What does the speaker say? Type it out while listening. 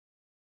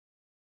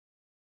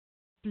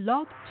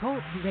Blog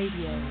Talk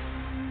Radio.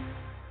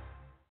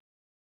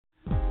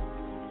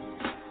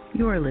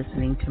 You are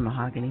listening to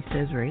Mahogany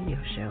Says Radio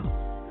Show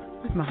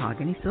with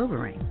Mahogany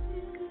Silverring.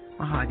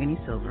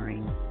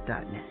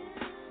 MahoganySilverring.net.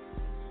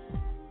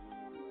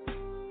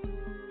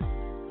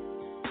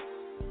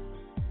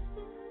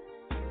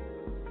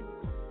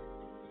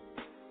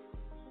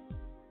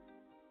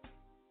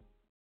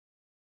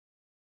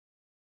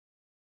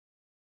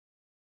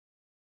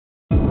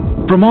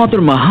 From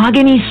author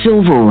Mahogany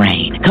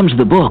Silverring comes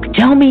the book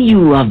Tell Me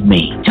You Love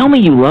Me. Tell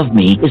Me You Love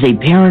Me is a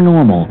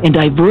paranormal and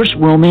diverse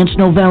romance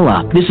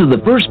novella. This is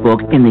the first book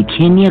in the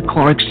Kenya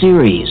Clark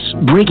series.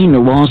 Breaking the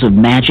laws of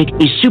magic,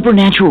 a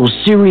supernatural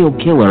serial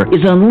killer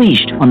is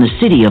unleashed on the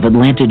city of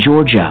Atlanta,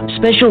 Georgia.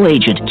 Special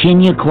Agent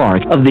Kenya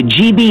Clark of the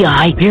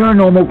GBI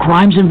Paranormal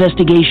Crimes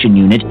Investigation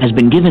Unit has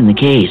been given the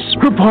case.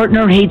 Her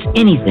partner hates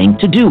anything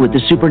to do with the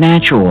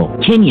supernatural.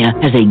 Kenya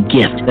has a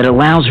gift that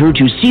allows her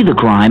to see the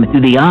crime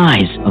through the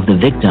eyes of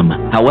the victim.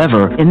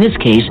 However, in this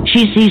case,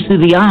 she sees through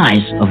the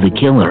eyes of the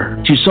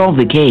killer. To solve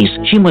the case,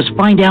 she must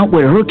find out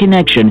where her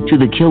connection to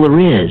the killer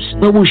is.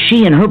 But will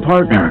she and her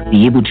partner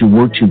be able to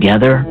work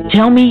together?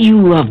 Tell Me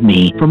You Love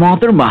Me from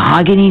author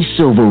Mahogany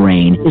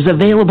Silverring is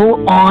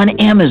available on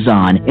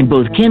Amazon in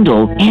both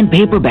Kindle and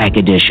paperback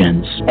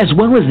editions, as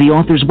well as the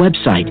author's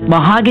website,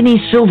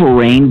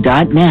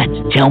 MahoganySilverring.net.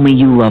 Tell Me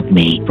You Love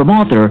Me from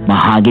author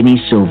Mahogany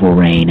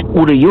Silverring.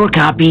 Order your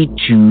copy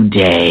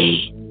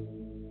today.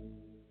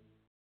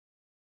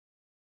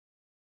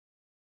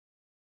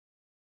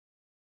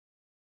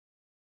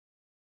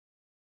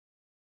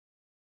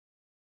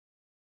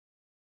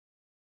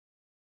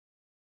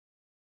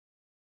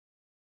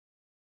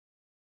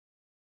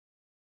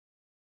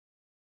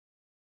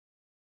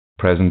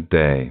 Present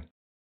day.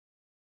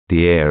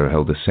 The air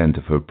held the scent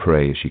of her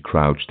prey as she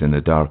crouched in the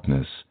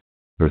darkness,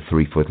 her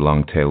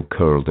 3-foot-long tail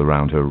curled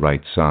around her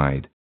right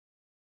side.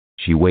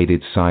 She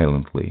waited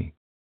silently,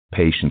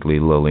 patiently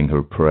lulling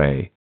her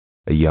prey,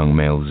 a young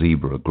male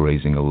zebra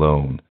grazing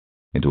alone,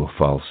 into a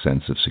false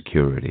sense of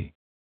security.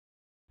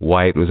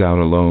 Why it was out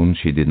alone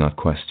she did not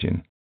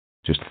question,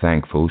 just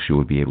thankful she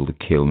would be able to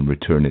kill and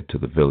return it to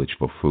the village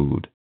for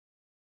food.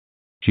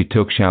 She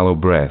took shallow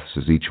breaths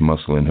as each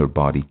muscle in her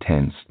body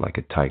tensed like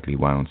a tightly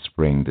wound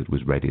spring that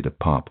was ready to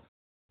pop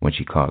when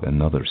she caught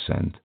another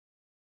scent.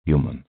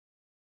 Human.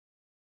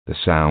 The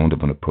sound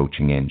of an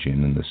approaching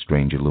engine and the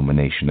strange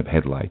illumination of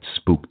headlights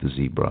spooked the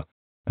zebra,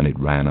 and it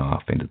ran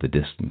off into the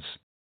distance.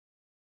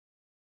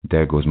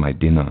 There goes my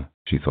dinner,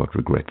 she thought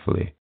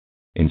regretfully.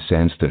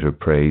 Incensed at her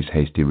prey's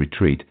hasty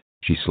retreat,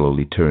 she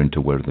slowly turned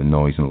to where the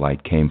noise and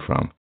light came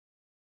from.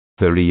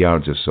 30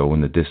 yards or so in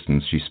the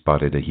distance she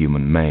spotted a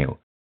human male.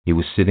 He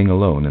was sitting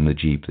alone in the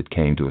jeep that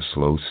came to a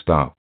slow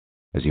stop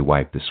as he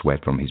wiped the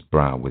sweat from his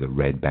brow with a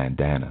red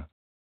bandana.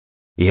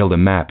 He held a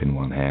map in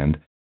one hand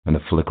and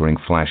a flickering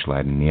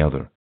flashlight in the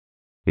other.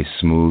 His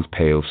smooth,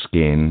 pale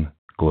skin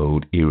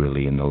glowed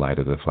eerily in the light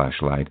of the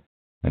flashlight,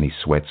 and his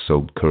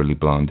sweat-soaked curly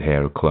blonde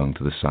hair clung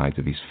to the sides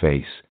of his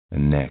face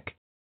and neck.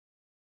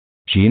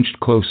 She inched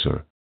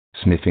closer,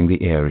 sniffing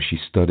the air as she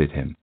studied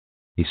him.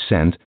 His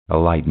scent, a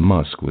light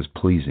musk, was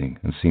pleasing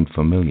and seemed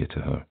familiar to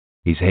her.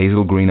 His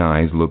hazel-green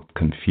eyes looked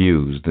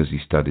confused as he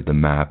studied the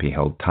map he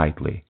held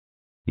tightly.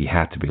 He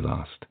had to be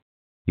lost.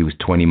 He was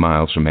 20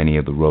 miles from any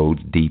of the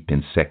roads, deep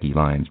in Sehki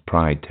Lion's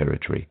pride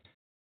territory.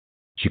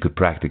 She could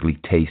practically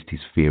taste his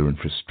fear and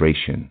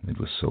frustration, it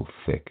was so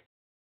thick.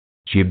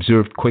 She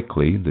observed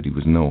quickly that he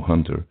was no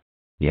hunter.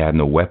 He had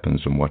no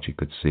weapons from what she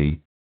could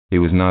see. He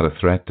was not a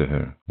threat to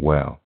her,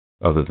 well,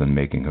 other than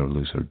making her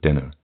lose her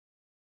dinner.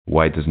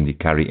 Why doesn't he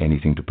carry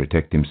anything to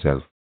protect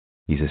himself?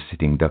 He's a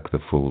sitting duck, the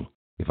fool.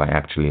 If I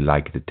actually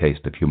like the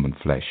taste of human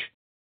flesh.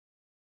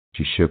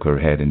 She shook her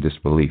head in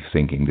disbelief,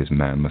 thinking this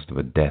man must have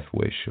a death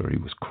wish or he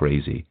was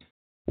crazy.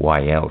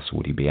 Why else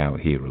would he be out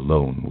here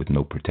alone with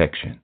no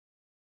protection?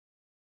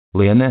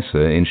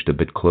 Leonessa inched a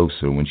bit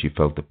closer when she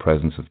felt the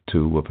presence of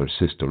 2 of her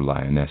sister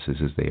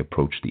lionesses as they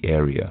approached the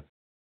area.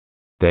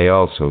 They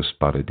also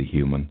spotted the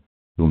human,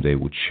 whom they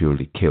would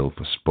surely kill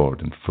for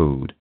sport and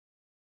food.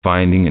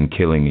 Finding and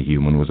killing a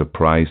human was a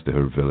prize to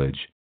her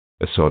village,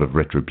 a sort of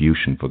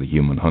retribution for the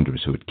human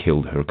hunters who had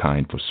killed her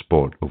kind for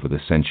sport over the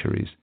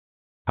centuries.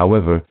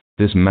 However,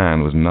 this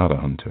man was not a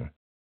hunter,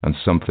 and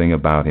something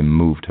about him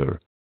moved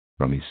her,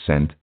 from his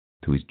scent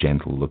to his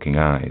gentle-looking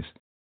eyes.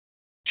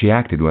 She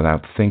acted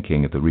without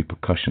thinking of the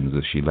repercussions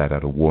as she let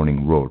out a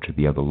warning roar to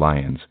the other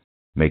lions,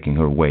 making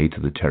her way to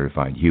the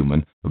terrified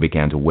human, who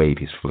began to wave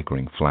his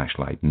flickering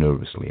flashlight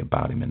nervously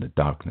about him in the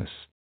darkness.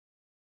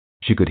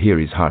 She could hear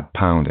his heart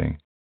pounding,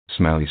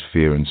 smell his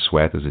fear and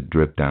sweat as it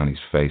dripped down his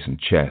face and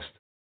chest.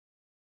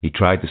 He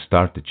tried to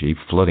start the jeep,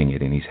 flooding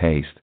it in his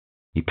haste.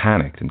 He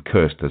panicked and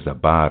cursed as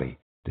Zabari,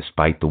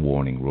 despite the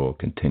warning roar,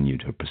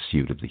 continued her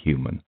pursuit of the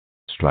human,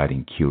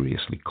 striding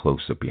curiously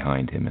closer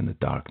behind him in the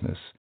darkness.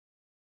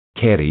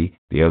 Keri,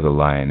 the other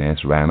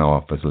lioness, ran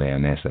off as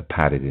Leonessa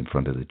padded in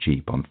front of the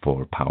jeep on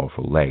 4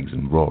 powerful legs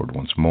and roared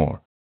once more.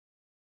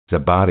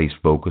 Zabari's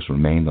focus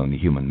remained on the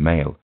human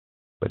male,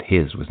 but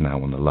his was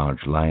now on the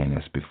large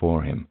lioness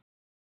before him.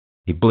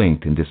 He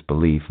blinked in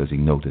disbelief as he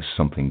noticed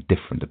something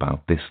different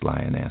about this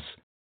lioness.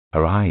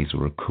 Her eyes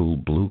were a cool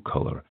blue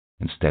color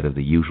instead of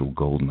the usual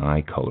golden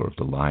eye color of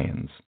the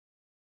lion's.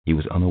 He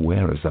was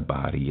unaware of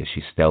Zabari as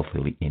she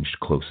stealthily inched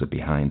closer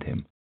behind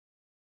him.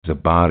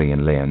 Zabari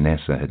and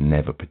Leonessa had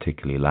never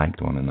particularly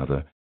liked one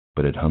another,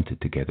 but had hunted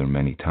together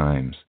many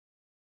times.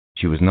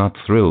 She was not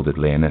thrilled at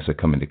Leonessa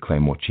coming to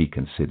claim what she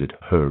considered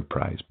her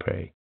prize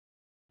prey.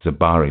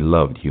 Zabari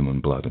loved human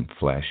blood and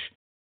flesh.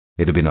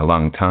 It had been a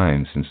long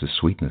time since the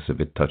sweetness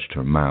of it touched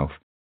her mouth,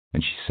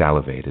 and she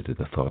salivated at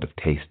the thought of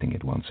tasting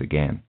it once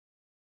again.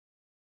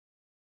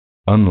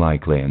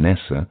 Unlike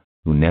Leonessa,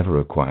 who never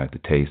acquired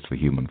the taste for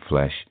human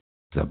flesh,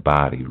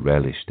 Zabari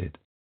relished it.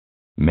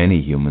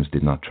 Many humans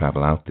did not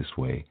travel out this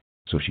way,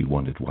 so she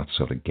wondered what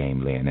sort of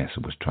game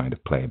Leonessa was trying to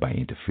play by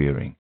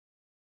interfering.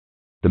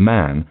 The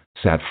man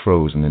sat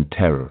frozen in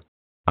terror,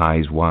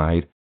 eyes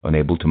wide,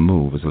 unable to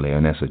move as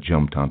Leonessa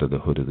jumped onto the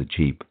hood of the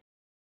Jeep.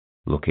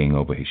 Looking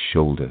over his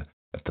shoulder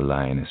at the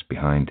lioness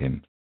behind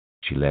him,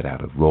 she let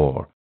out a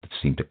roar that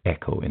seemed to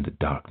echo in the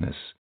darkness.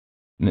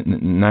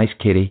 Nice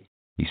kitty,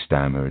 he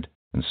stammered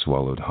and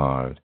swallowed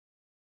hard.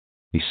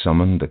 He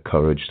summoned the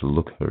courage to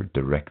look her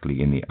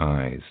directly in the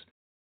eyes.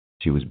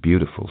 She was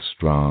beautiful,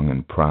 strong,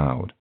 and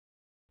proud.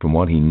 From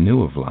what he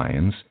knew of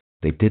lions,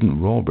 they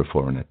didn't roar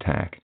before an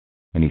attack,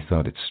 and he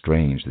thought it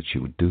strange that she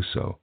would do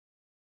so.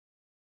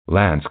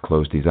 Lance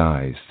closed his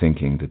eyes,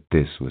 thinking that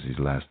this was his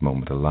last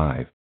moment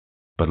alive,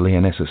 but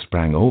Leonessa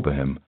sprang over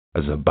him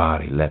as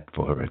Zabari leapt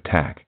for her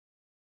attack.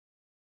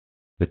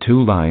 The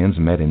two lions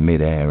met in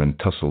mid-air and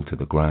tussled to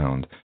the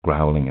ground,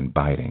 growling and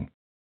biting.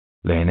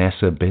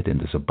 Leonessa bit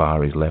into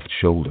Zabari's left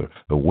shoulder,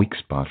 a weak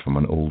spot from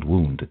an old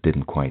wound that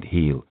didn't quite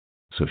heal,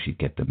 so she'd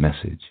get the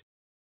message.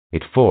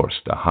 It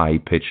forced a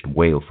high-pitched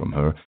wail from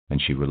her,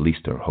 and she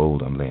released her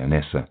hold on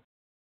Leonessa.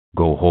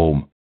 Go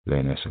home,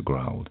 Leonessa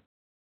growled.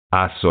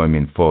 Aso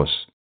min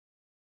fos.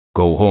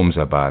 Go home,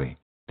 Zabari.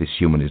 This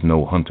human is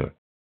no hunter.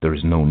 There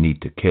is no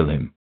need to kill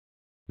him.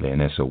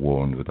 Leonessa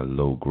warned with a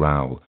low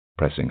growl,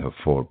 pressing her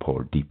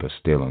forepaw deeper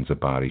still on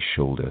Zabari's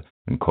shoulder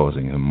and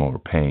causing him more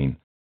pain.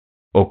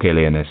 Okay,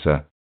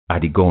 Leonessa,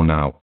 I'd go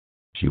now.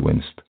 She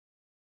winced.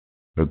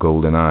 Her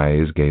golden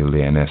eyes gave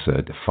Leonessa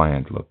a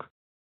defiant look.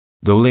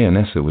 Though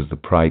Leonessa was the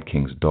Pride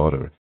King's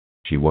daughter,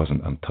 she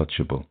wasn't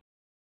untouchable.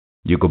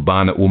 You go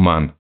bana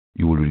uman,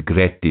 you will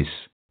regret this,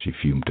 she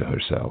fumed to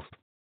herself.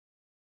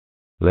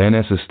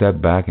 Leonessa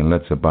stepped back and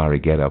let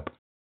Zabari get up,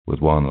 with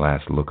one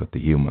last look at the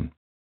human.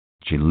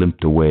 She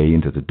limped away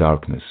into the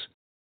darkness.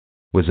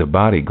 With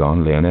Zabari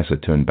gone,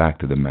 Leonessa turned back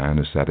to the man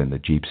who sat in the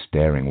jeep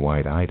staring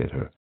wide-eyed at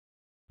her.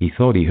 He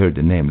thought he heard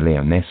the name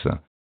Leonessa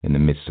in the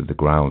midst of the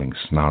growling,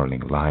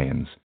 snarling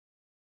lions.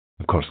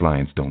 Of course,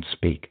 lions don't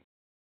speak,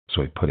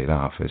 so he put it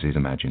off as his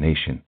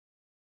imagination.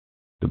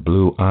 The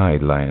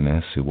blue-eyed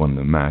lioness who won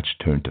the match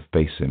turned to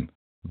face him.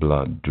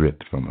 Blood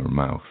dripped from her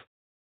mouth.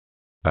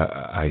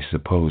 I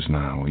suppose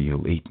now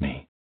you'll eat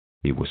me,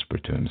 he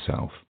whispered to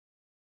himself.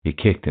 He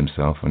kicked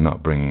himself for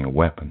not bringing a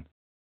weapon.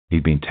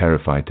 He'd been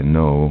terrified to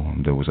know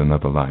there was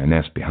another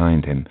lioness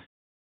behind him.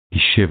 He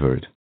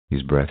shivered,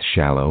 his breath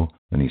shallow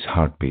and his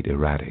heartbeat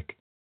erratic.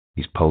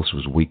 His pulse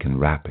was weak and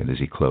rapid as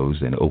he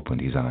closed and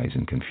opened his eyes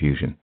in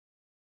confusion.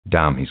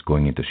 Damn, he's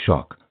going into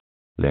shock,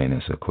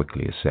 Leonessa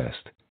quickly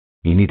assessed.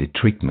 He needed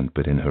treatment,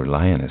 but in her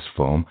lioness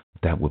form,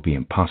 that would be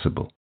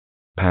impossible.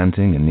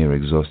 Panting and near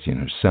exhaustion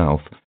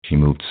herself, she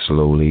moved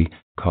slowly,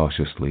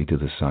 cautiously to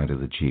the side of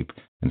the jeep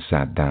and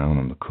sat down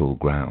on the cool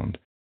ground,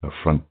 her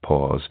front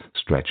paws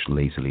stretched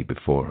lazily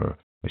before her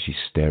as she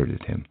stared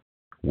at him,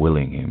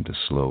 willing him to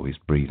slow his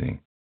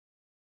breathing.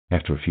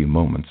 After a few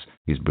moments,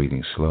 his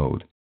breathing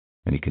slowed,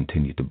 and he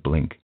continued to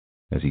blink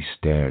as he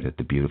stared at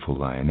the beautiful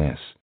lioness.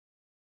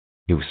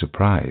 He was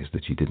surprised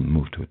that she didn't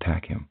move to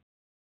attack him.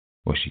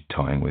 Was she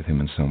toying with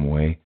him in some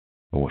way,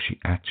 or was she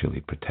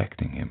actually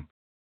protecting him?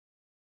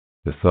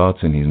 The thoughts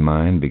in his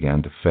mind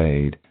began to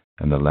fade,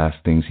 and the last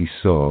things he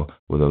saw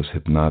were those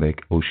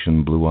hypnotic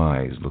ocean blue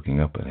eyes looking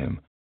up at him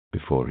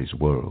before his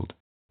world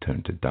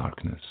turned to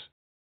darkness.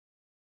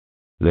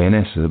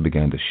 Leonessa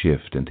began to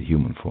shift into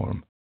human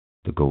form.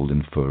 The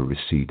golden fur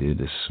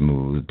receded as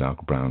smooth,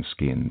 dark brown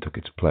skin took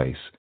its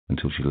place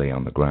until she lay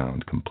on the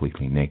ground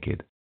completely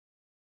naked.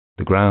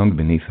 The ground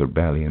beneath her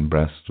belly and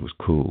breasts was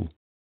cool.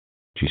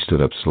 She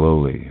stood up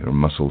slowly, her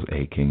muscles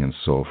aching and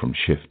sore from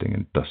shifting,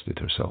 and dusted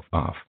herself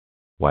off,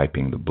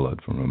 wiping the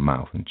blood from her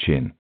mouth and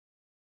chin.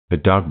 Her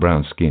dark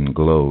brown skin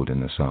glowed in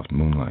the soft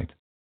moonlight.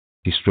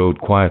 She strode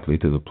quietly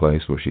to the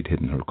place where she'd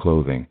hidden her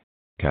clothing,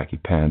 khaki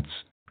pants,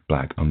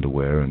 black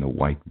underwear, and a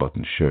white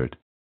button shirt.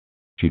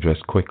 She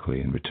dressed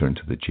quickly and returned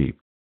to the jeep.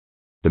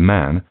 The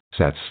man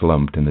sat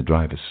slumped in the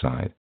driver's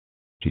side.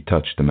 She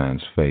touched the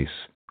man's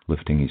face,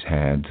 lifting his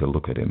head to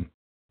look at him.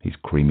 His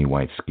creamy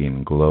white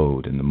skin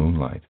glowed in the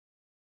moonlight.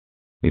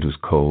 It was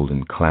cold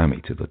and clammy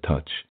to the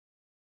touch.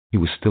 He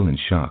was still in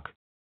shock,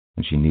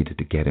 and she needed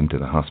to get him to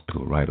the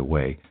hospital right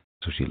away,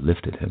 so she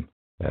lifted him,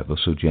 ever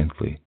so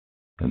gently,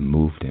 and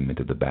moved him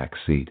into the back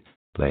seat,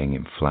 laying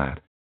him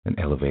flat and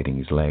elevating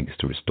his legs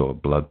to restore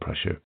blood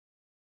pressure.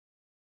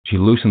 She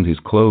loosened his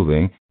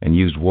clothing and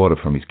used water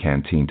from his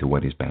canteen to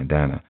wet his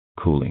bandana,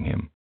 cooling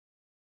him.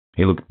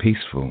 He looked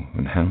peaceful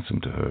and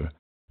handsome to her,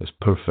 as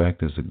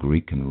perfect as the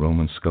Greek and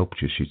Roman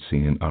sculptures she'd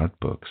seen in art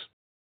books.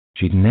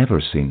 She'd never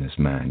seen this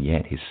man,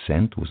 yet his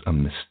scent was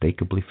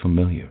unmistakably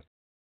familiar.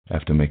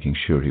 After making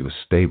sure he was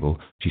stable,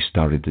 she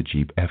started the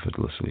jeep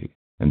effortlessly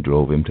and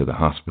drove him to the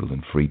hospital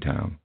in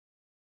Freetown.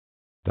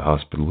 The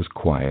hospital was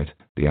quiet,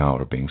 the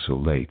hour being so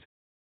late.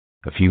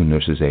 A few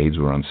nurses' aides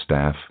were on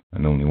staff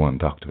and only one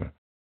doctor.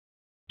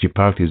 She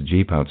parked his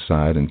jeep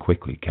outside and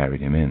quickly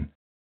carried him in.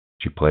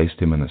 She placed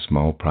him in a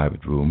small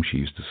private room she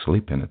used to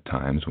sleep in at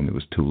times when it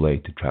was too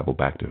late to travel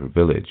back to her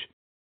village.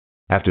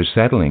 After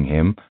settling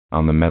him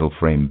on the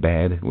metal-frame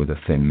bed with a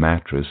thin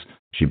mattress,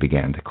 she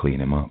began to clean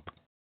him up.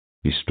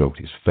 She stroked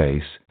his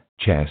face,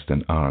 chest,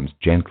 and arms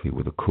gently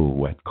with a cool,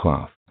 wet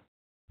cloth.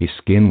 His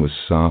skin was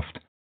soft,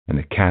 and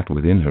the cat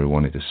within her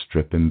wanted to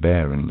strip him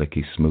bare and lick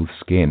his smooth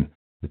skin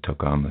that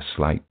took on the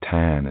slight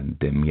tan and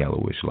dim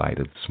yellowish light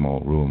of the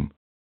small room.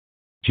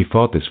 She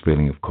fought this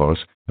feeling, of course,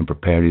 and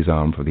prepared his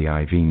arm for the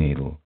IV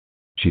needle.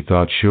 She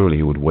thought surely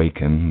he would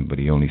waken, but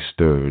he only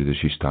stirred as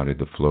she started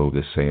the flow of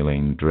the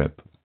saline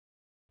drip.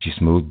 She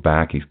smoothed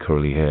back his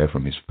curly hair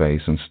from his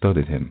face and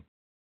studied him.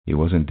 He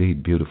was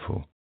indeed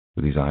beautiful,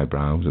 with his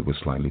eyebrows that were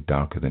slightly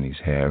darker than his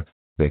hair,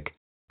 thick,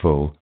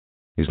 full,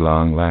 his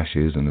long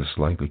lashes and a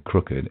slightly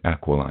crooked,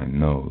 aquiline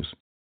nose.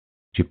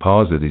 She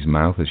paused at his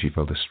mouth as she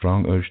felt a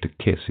strong urge to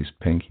kiss his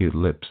pink-hued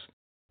lips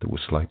that were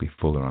slightly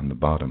fuller on the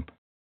bottom,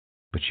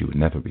 but she would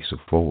never be so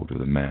forward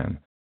with a man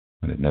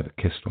and had never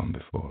kissed one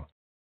before.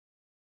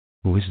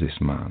 Who is this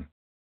man?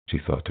 She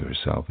thought to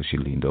herself as she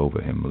leaned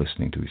over him,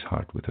 listening to his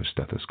heart with her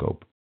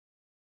stethoscope.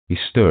 He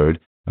stirred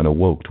and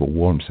awoke to a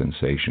warm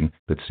sensation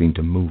that seemed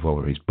to move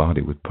over his body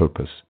with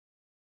purpose.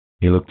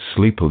 He looked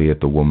sleepily at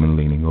the woman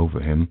leaning over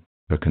him,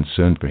 her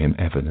concern for him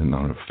evident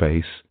on her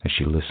face as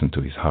she listened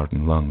to his heart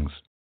and lungs.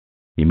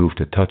 He moved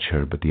to touch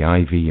her, but the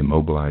IV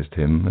immobilized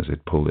him as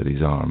it pulled at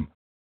his arm.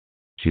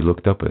 She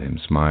looked up at him,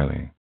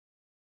 smiling.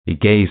 He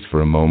gazed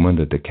for a moment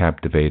at the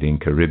captivating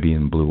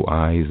Caribbean blue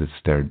eyes that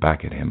stared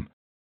back at him.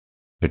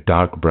 Her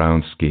dark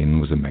brown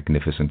skin was a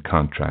magnificent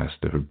contrast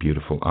to her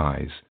beautiful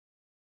eyes.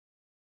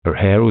 Her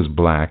hair was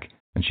black,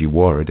 and she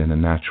wore it in a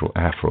natural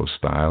afro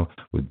style,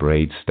 with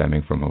braids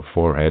stemming from her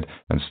forehead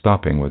and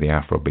stopping where the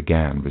afro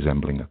began,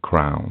 resembling a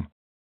crown.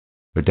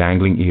 Her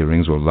dangling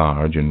earrings were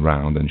large and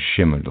round and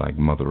shimmered like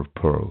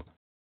mother-of-pearl.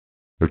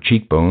 Her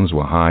cheekbones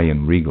were high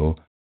and regal,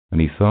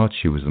 and he thought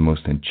she was the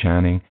most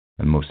enchanting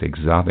and most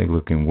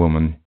exotic-looking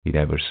woman he'd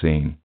ever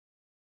seen.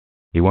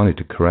 He wanted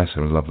to caress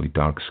her lovely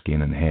dark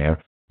skin and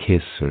hair,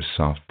 kiss her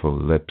soft full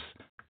lips,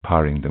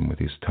 parting them with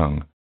his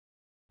tongue.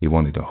 He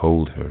wanted to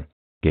hold her,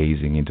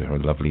 gazing into her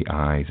lovely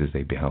eyes as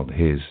they beheld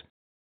his.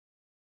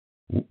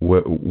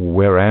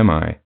 Where am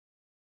I?"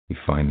 he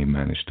finally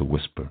managed to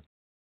whisper.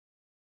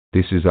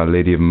 "This is Our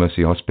Lady of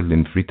Mercy Hospital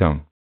in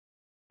Freetown.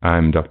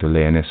 I'm Dr.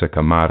 Leonessa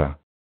Kamara,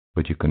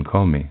 but you can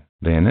call me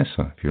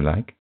Leonessa if you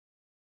like."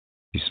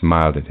 She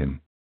smiled at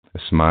him, a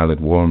smile that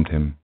warmed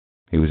him.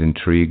 He was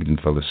intrigued and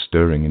felt a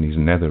stirring in his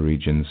nether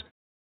regions.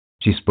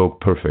 She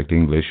spoke perfect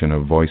English, and her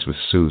voice was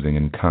soothing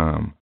and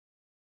calm.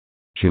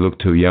 She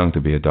looked too young to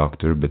be a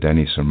doctor, but then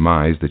he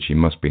surmised that she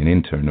must be an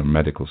intern or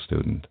medical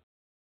student.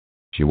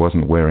 She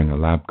wasn't wearing a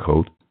lab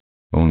coat,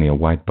 only a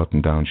white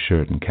button-down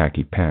shirt and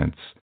khaki pants,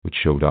 which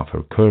showed off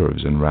her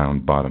curves and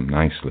round bottom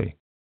nicely.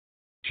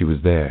 She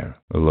was there,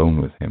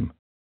 alone with him,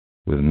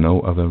 with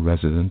no other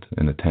resident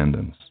in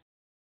attendance.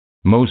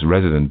 Most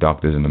resident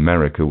doctors in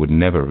America would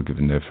never have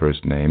given their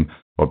first name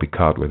or be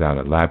caught without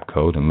a lab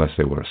coat unless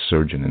they were a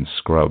surgeon in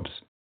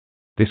scrubs.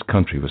 This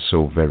country was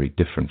so very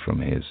different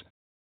from his.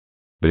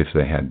 But if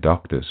they had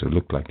doctors who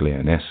looked like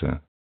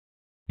Leonessa,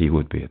 he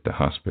would be at the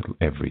hospital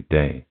every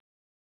day.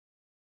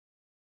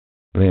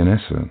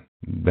 "Leonessa,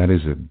 that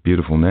is a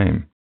beautiful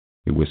name,"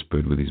 he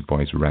whispered with his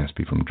voice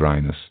raspy from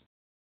dryness.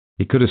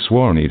 He could have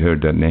sworn he'd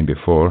heard that name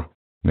before,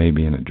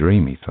 maybe in a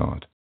dream, he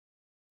thought.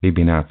 He'd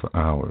been out for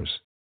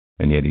hours,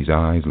 and yet his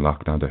eyes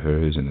locked onto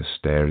hers in a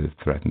stare that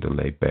threatened to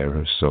lay bare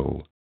her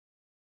soul.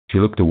 She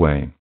looked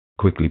away,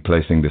 quickly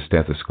placing the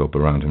stethoscope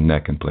around her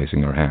neck and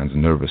placing her hands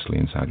nervously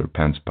inside her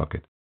pants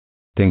pocket.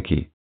 "Thank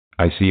ye.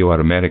 I see you are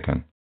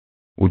American.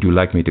 Would you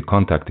like me to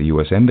contact the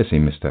U.S. Embassy,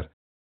 Mr.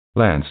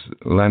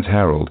 Lance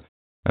Harrold?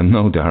 And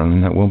no,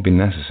 darling, that won't be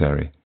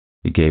necessary."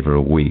 He gave her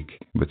a weak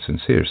but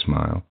sincere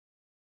smile.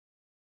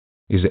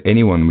 "Is there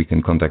anyone we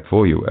can contact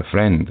for you? A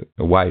friend,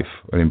 a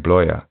wife, or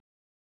employer?"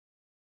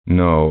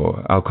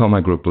 "No, I'll call my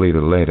group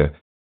leader later.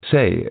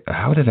 Say,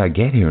 how did I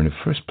get here in the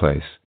first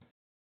place?"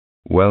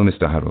 "Well,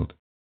 Mr. Harrold,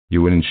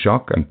 you were in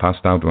shock and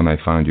passed out when I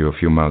found you a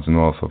few miles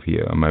north of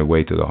here on my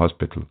way to the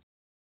hospital.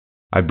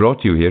 I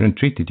brought you here and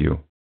treated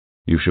you.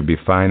 You should be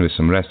fine with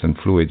some rest and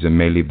fluids and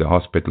may leave the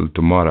hospital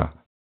tomorrow,"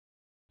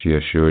 she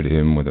assured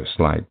him with a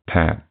slight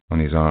pat on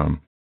his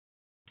arm.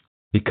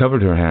 He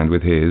covered her hand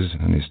with his,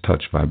 and his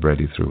touch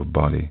vibrated through her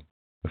body,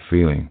 a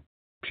feeling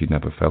she'd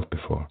never felt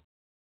before.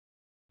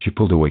 She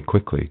pulled away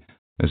quickly,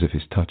 as if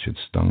his touch had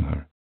stung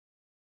her.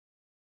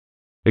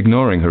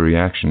 Ignoring her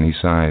reaction, he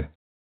sighed.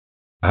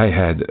 I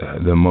had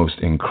the most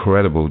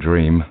incredible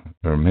dream,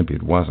 or maybe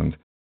it wasn't.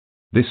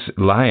 This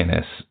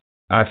lioness,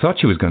 I thought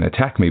she was going to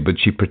attack me, but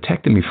she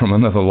protected me from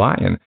another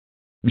lion.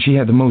 She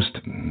had the most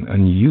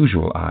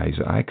unusual eyes.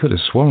 I could have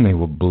sworn they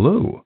were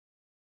blue.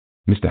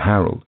 Mr.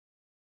 Harrold,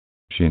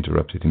 she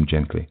interrupted him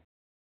gently,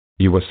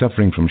 you were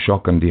suffering from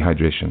shock and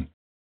dehydration.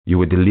 You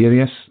were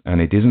delirious,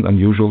 and it isn't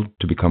unusual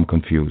to become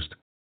confused.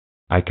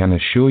 I can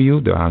assure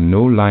you there are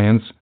no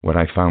lions where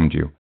I found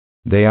you.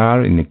 They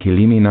are in the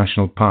Kilimi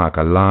National Park,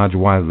 a large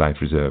wildlife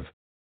reserve.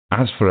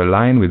 As for a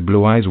lion with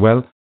blue eyes,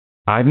 well,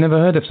 I've never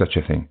heard of such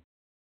a thing.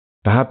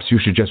 Perhaps you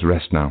should just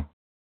rest now.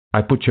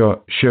 I put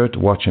your shirt,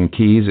 watch, and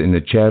keys in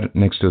the chair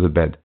next to the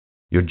bed.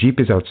 Your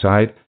jeep is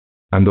outside,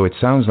 and though it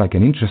sounds like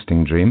an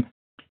interesting dream,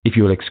 if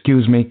you'll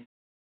excuse me,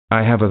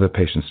 I have other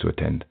patients to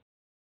attend.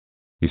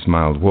 He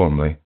smiled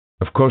warmly.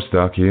 Of course,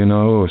 Doc, you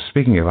know,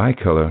 speaking of eye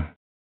color,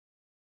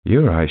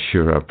 your eyes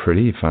sure are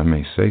pretty, if I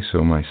may say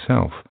so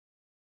myself.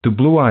 Do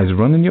blue eyes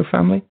run in your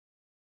family?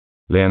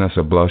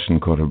 Leonessa blushed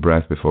and caught her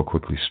breath before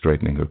quickly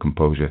straightening her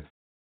composure.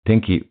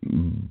 Thank you,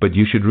 but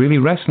you should really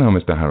rest now,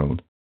 Mr.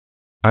 Harrold.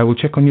 I will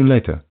check on you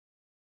later.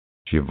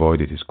 She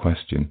avoided his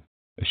question,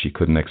 as she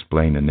couldn't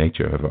explain the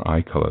nature of her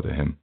eye color to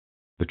him.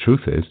 The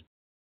truth is,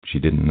 she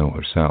didn't know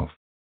herself.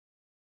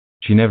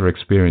 She never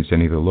experienced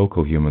any of the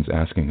local humans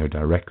asking her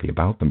directly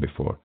about them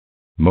before.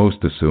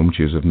 Most assumed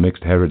she was of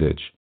mixed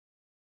heritage.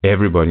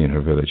 Everybody in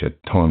her village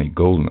had tawny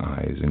golden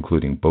eyes,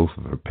 including both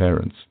of her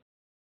parents.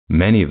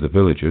 Many of the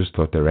villagers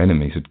thought their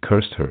enemies had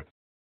cursed her,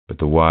 but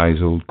the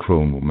wise old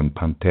crone woman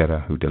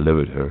Pantera, who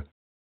delivered her,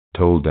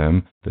 told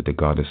them that the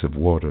goddess of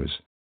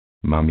waters,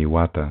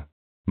 Mamiwata,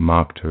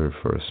 marked her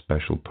for a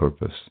special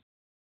purpose.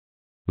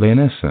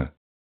 Leonessa,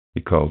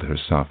 he called her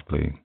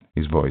softly,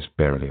 his voice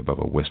barely above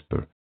a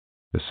whisper.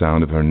 The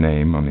sound of her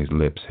name on his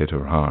lips hit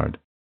her hard.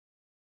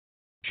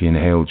 She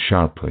inhaled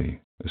sharply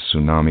as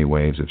tsunami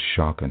waves of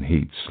shock and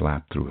heat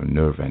slapped through her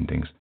nerve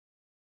endings.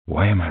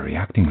 Why am I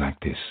reacting like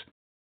this?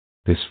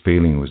 This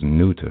feeling was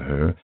new to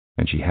her,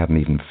 and she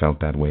hadn't even felt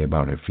that way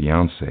about her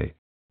fiancé.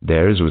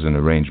 Theirs was an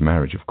arranged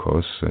marriage, of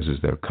course, as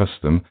is their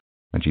custom,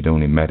 and she'd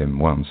only met him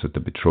once at the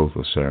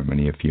betrothal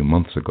ceremony a few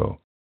months ago.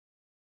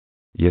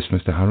 Yes,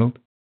 Mr. Harrold?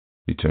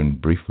 She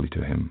turned briefly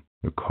to him,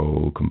 her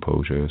cold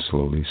composure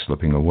slowly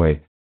slipping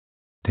away.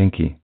 Thank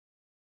you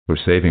for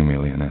saving me,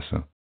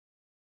 Leonessa.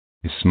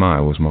 His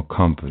smile was more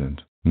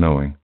confident,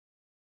 knowing.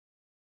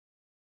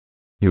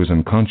 He was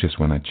unconscious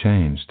when I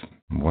changed,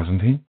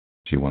 wasn't he?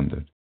 She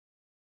wondered.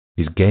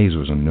 His gaze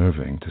was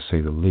unnerving, to say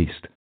the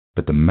least,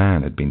 but the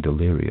man had been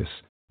delirious.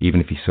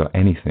 Even if he saw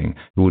anything,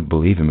 who would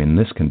believe him in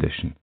this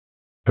condition?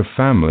 Her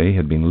family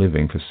had been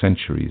living for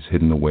centuries,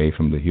 hidden away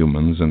from the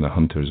humans, and the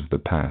hunters of the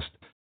past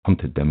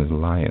hunted them as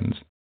lions,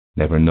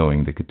 never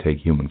knowing they could take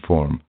human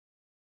form.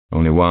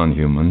 Only one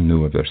human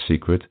knew of their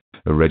secret,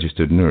 a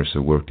registered nurse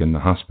who worked in the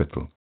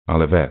hospital,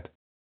 Olivette.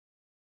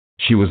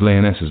 She was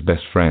Leonessa's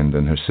best friend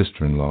and her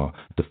sister-in-law,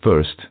 the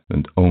first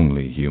and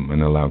only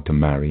human allowed to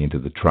marry into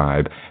the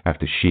tribe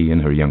after she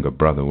and her younger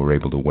brother were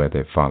able to wear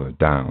their father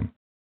down.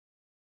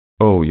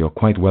 Oh, you're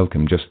quite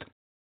welcome, just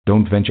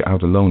don't venture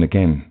out alone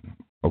again,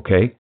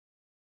 okay?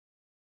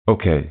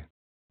 Okay,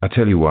 I'll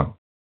tell you what.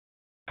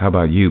 How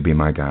about you be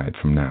my guide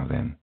from now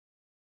then?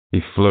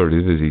 He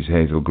flirted as his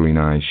hazel green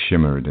eyes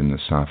shimmered in the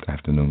soft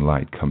afternoon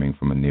light coming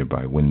from a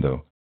nearby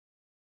window.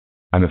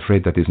 I'm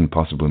afraid that isn't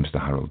possible,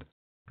 Mr. Harrold.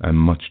 I'm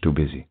much too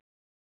busy.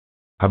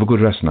 Have a good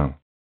rest now.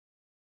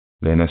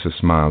 Leonessa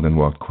smiled and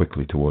walked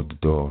quickly toward the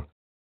door.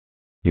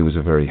 He was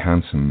a very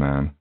handsome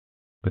man,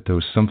 but there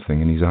was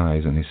something in his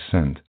eyes and his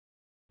scent,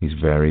 his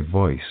very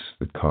voice,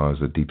 that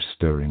caused a deep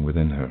stirring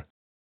within her.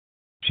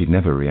 She'd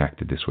never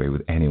reacted this way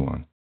with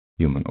anyone,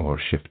 human or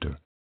shifter.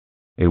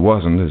 It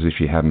wasn't as if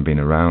she hadn't been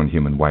around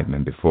human white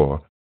men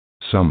before.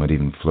 Some had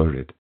even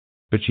flirted,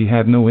 but she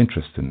had no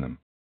interest in them.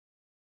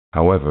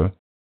 However,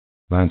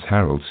 Lance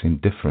Harrold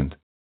seemed different.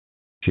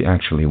 She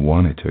actually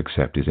wanted to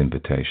accept his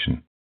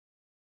invitation.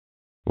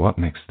 What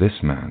makes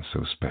this man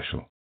so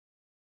special?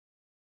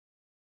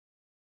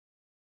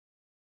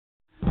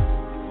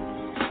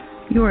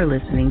 You are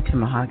listening to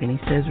Mahogany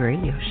Says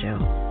Radio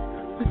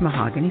Show with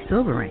Mahogany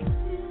Silverring.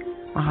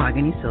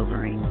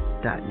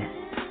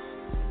 MahoganySilverring.net.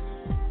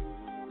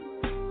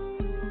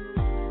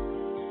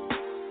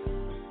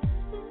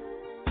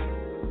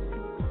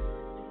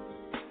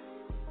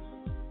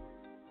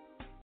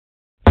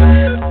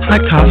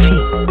 Hot Coffee,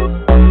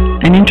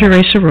 an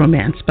interracial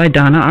romance by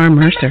Donna R.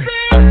 Mercer.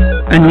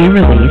 A new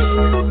release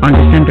on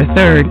December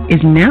 3rd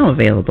is now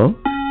available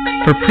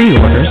for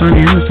pre-orders on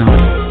Amazon.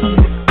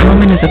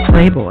 Roman is a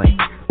playboy,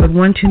 but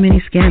one too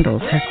many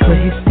scandals has put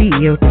his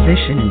CEO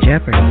position in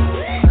jeopardy.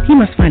 He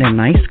must find a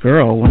nice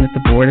girl, one that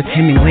the board of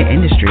Hemingway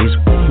Industries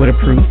would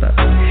approve of,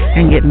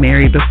 and get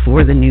married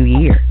before the new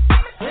year.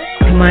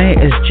 Kamaya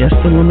is just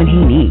the woman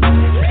he needs,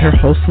 with her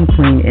wholesome,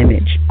 clean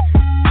image.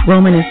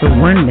 Roman is the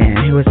one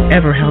man who has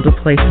ever held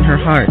a place in her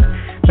heart,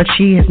 but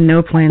she has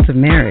no plans of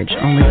marriage,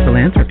 only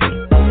philanthropy.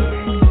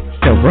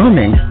 So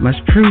Roman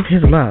must prove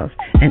his love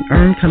and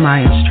earn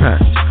Kamaya's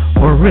trust,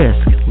 or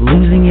risk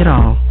losing it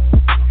all.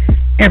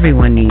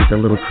 Everyone needs a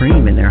little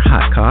cream in their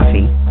hot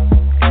coffee.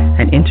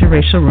 An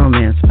Interracial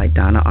Romance by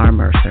Donna R.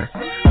 Mercer.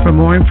 For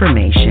more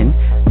information,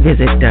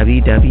 visit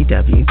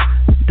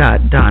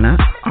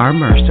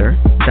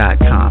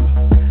www.donnarmercer.com.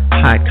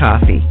 Hot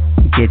coffee.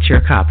 Get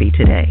your copy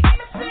today.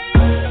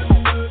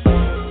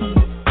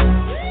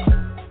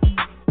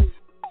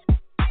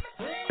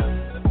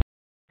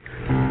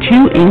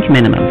 2 Ink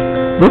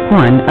Minimum, Book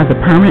 1 of the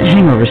Permanent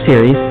Hangover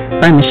series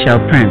by Michelle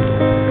Prince.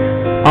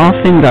 All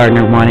Finn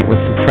Gardner wanted was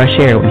some fresh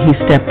air when he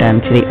stepped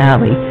down to the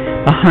alley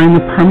behind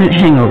the Permanent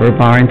Hangover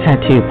bar and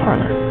tattoo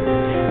parlor.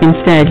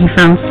 Instead, he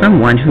found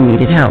someone who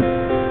needed help.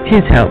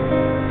 His help.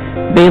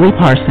 Bailey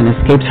Parson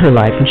escapes her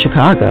life in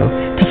Chicago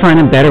to find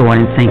a better one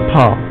in St.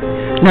 Paul.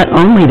 Not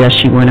only does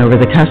she win over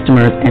the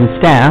customers and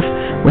staff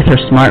with her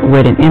smart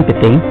wit and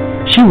empathy,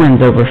 she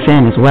wins over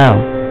Finn as well.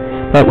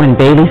 But when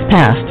Bailey's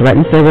past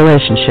threatens their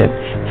relationship,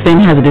 Finn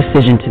has a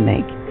decision to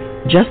make.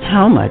 Just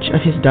how much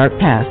of his dark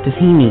past does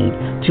he need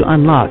to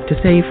unlock to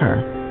save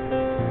her?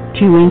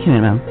 2 Ink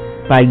Minimum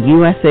by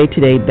USA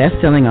Today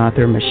best-selling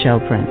author Michelle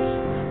Prince.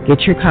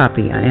 Get your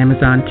copy on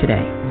Amazon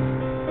today.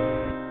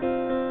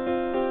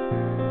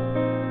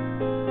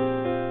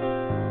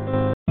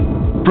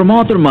 From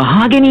author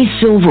Mahogany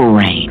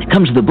Silverrain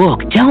comes the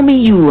book Tell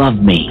Me You Love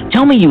Me.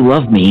 Tell Me You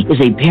Love Me is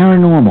a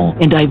paranormal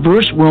and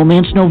diverse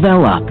romance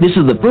novella. This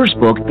is the first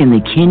book in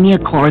the Kenya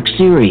Clark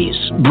series.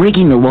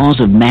 Breaking the laws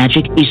of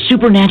magic, a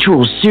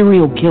supernatural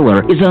serial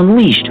killer is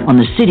unleashed on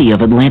the city of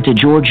Atlanta,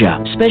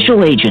 Georgia.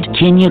 Special Agent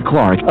Kenya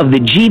Clark of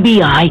the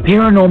GBI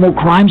Paranormal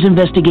Crimes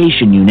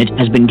Investigation Unit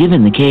has been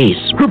given the case.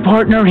 Her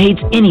partner hates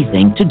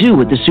anything to do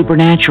with the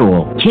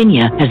supernatural.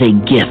 Kenya has a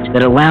gift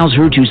that allows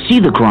her to see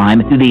the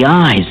crime through the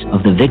eyes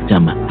of the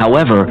victim.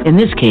 However, in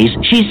this case,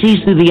 she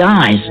sees through the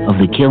eyes of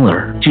the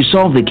killer. To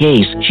solve the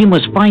case, she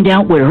must find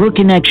out where her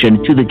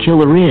connection to the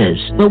killer is.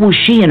 But will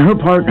she and her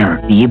partner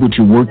be able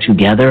to work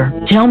together?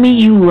 Tell Me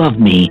You Love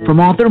Me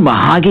from author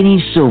Mahogany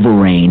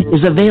Silverrain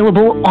is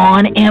available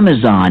on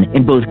Amazon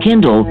in both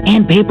Kindle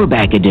and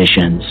paperback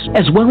editions,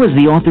 as well as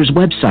the author's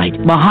website,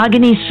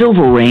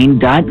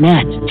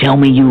 mahoganysilverrain.net. Tell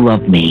Me You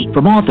Love Me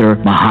from author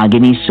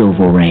Mahogany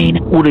Silverrain.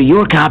 Order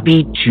your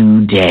copy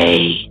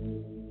today.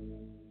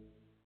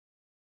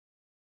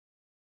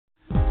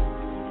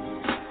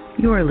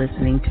 You are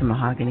listening to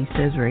Mahogany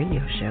Says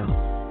Radio Show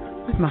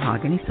with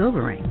Mahogany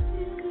Silverrain.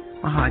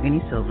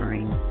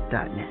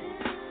 mahoganysilverrain.net.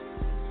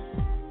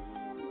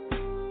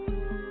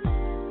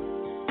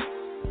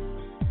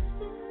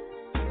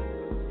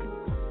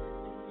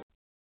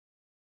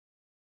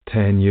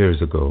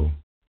 Years ago.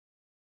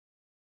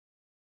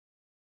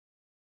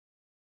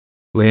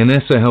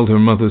 Leonessa held her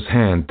mother's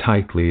hand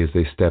tightly as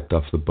they stepped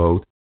off the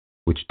boat,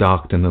 which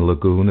docked in the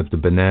lagoon of the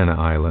Banana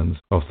Islands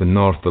off the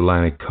North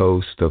Atlantic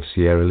coast of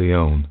Sierra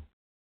Leone.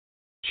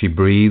 She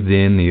breathed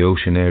in the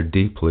ocean air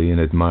deeply and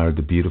admired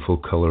the beautiful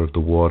color of the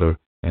water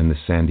and the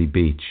sandy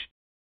beach.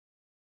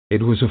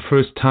 It was her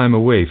first time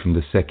away from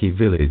the Sehki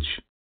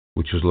village,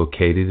 which was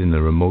located in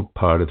a remote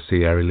part of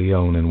Sierra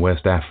Leone in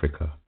West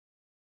Africa.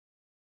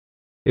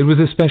 It was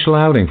a special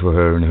outing for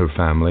her and her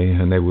family,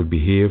 and they would be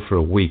here for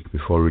a week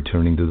before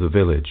returning to the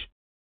village.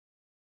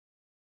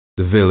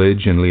 The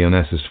village and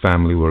Leonessa's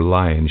family were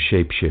lion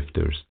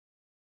shapeshifters.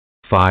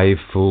 5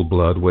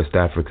 full-blood West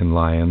African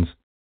lions,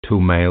 2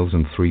 males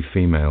and 3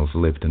 females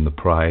lived in the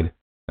pride,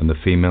 and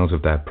the females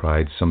of that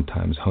pride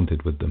sometimes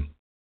hunted with them.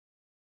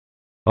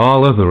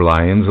 All other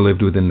lions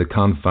lived within the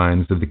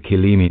confines of the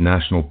Kilimi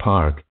National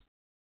Park.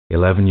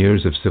 11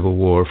 years of civil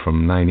war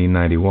from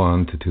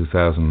 1991 to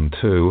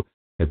 2002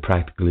 had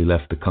practically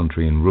left the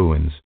country in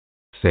ruins,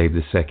 save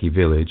the Sehki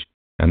village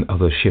and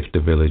other shifter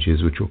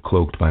villages which were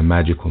cloaked by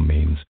magical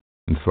means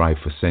and thrived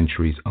for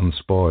centuries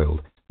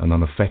unspoiled and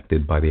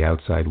unaffected by the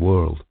outside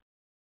world.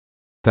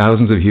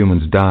 Thousands of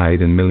humans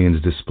died and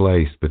millions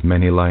displaced, but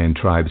many lion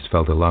tribes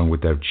felt along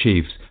with their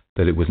chiefs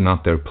that it was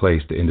not their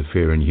place to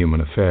interfere in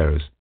human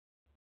affairs.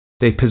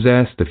 They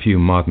possessed a few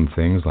modern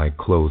things like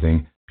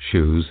clothing,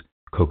 shoes,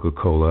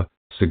 Coca-Cola,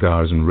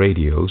 cigars and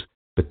radios,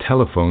 but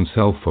telephones,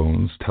 cell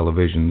phones,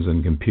 televisions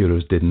and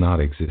computers did not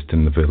exist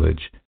in the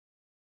village.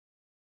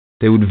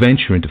 They would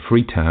venture into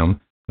Freetown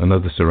and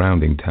other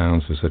surrounding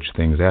towns for such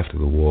things after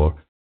the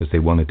war, as they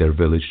wanted their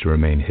village to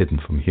remain hidden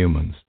from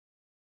humans.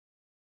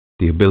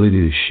 The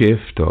ability to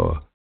shift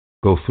or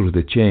go through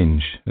the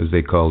change, as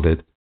they called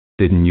it,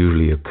 didn't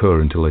usually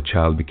occur until a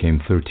child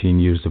became 13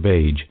 years of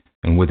age,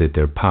 and with it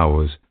their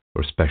powers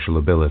or special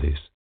abilities.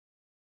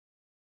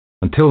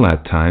 Until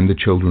that time, the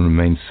children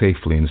remained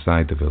safely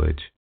inside the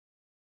village.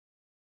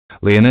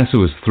 Leonessa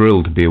was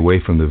thrilled to be away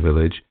from the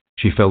village.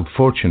 She felt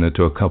fortunate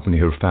to accompany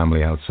her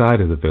family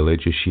outside of the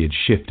village, as she had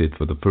shifted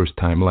for the first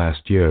time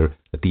last year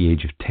at the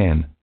age of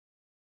 10.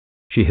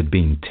 She had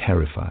been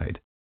terrified.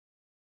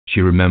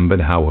 She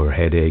remembered how her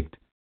head ached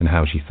and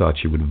how she thought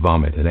she would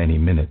vomit at any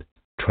minute,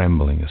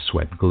 trembling as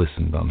sweat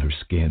glistened on her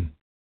skin.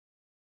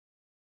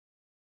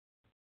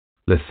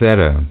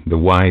 Lethera, the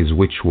wise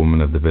witch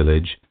woman of the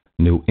village,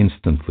 knew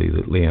instantly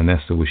that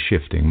Leonessa was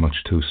shifting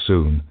much too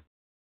soon.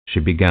 She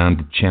began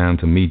to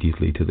chant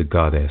immediately to the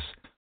goddess,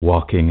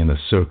 walking in a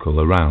circle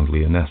around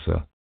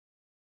Leonessa.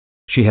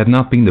 She had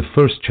not been the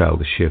first child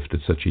to shift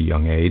at such a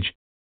young age.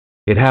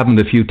 It happened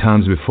a few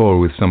times before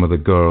with some of the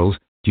girls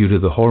due to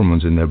the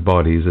hormones in their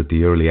bodies at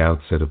the early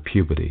outset of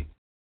puberty.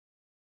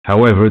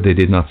 However, they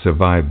did not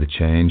survive the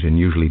change and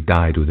usually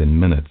died within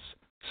minutes,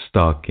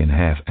 stuck in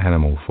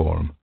half-animal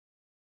form.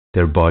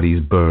 Their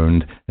bodies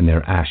burned and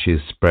their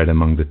ashes spread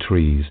among the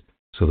trees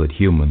so that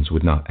humans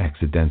would not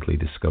accidentally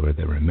discover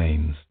their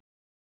remains.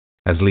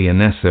 As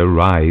Leonessa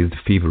writhed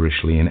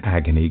feverishly in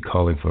agony,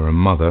 calling for her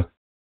mother,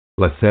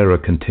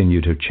 Lethera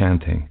continued her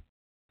chanting.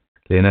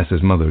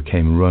 Leonessa's mother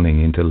came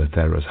running into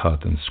Lethera's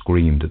hut and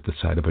screamed at the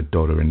sight of her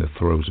daughter in the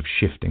throes of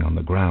shifting on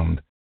the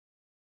ground.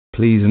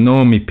 "Please,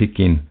 no, me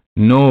pickin,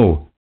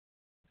 no!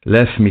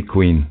 Left me,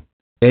 queen.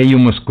 You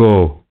must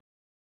go.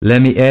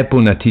 Let me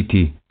epo na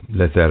titi,"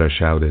 Lethera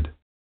shouted.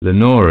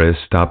 Lenore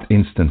stopped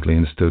instantly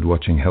and stood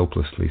watching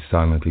helplessly,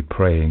 silently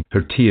praying,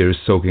 her tears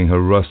soaking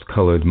her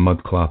rust-colored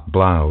mud-cloth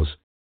blouse.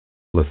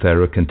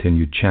 Lethera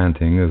continued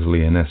chanting as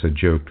Leonessa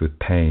jerked with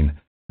pain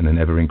and an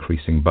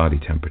ever-increasing body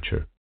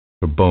temperature.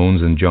 Her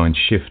bones and joints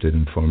shifted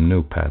and formed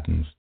new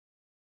patterns.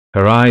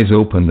 Her eyes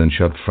opened and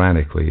shut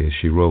frantically as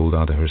she rolled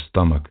onto her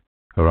stomach,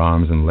 her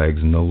arms and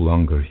legs no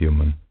longer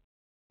human.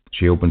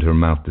 She opened her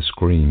mouth to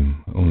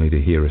scream, only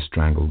to hear a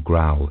strangled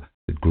growl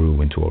that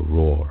grew into a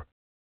roar.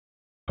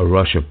 A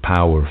rush of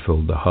power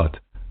filled the hut,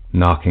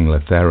 knocking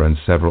Lethera and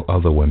several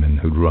other women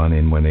who'd run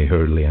in when they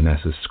heard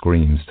Leonessa's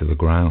screams to the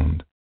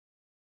ground.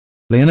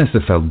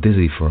 Leonessa felt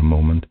dizzy for a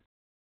moment.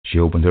 She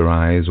opened her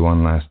eyes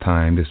one last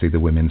time to see the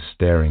women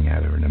staring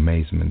at her in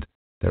amazement,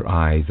 their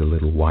eyes a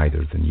little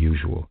wider than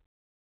usual.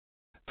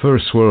 Fur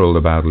swirled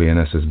about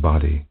Leonessa's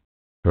body,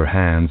 her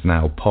hands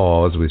now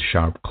paws with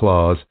sharp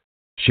claws.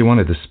 She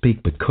wanted to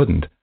speak but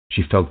couldn't.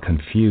 She felt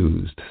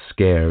confused,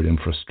 scared, and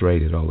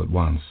frustrated all at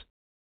once.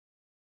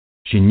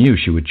 She knew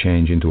she would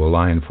change into a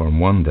lion form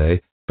one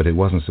day, but it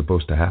wasn't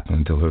supposed to happen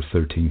until her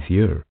 13th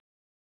year.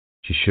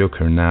 She shook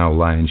her now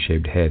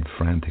lion-shaped head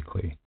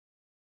frantically.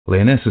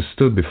 Leonessa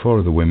stood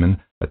before the women,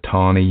 a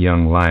tawny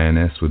young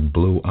lioness with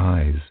blue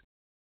eyes.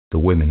 The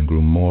women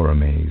grew more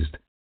amazed,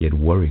 yet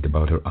worried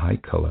about her eye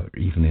color,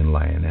 even in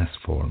lioness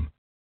form.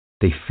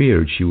 They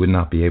feared she would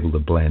not be able to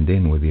blend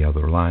in with the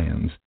other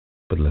lions,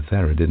 but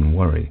Lethera didn't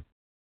worry.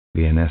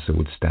 Leonessa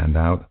would stand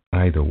out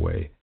either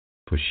way,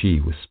 for she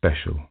was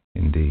special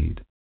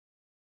indeed.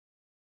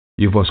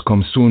 "You was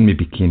come soon, me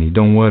bikini,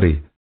 don't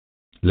worry,"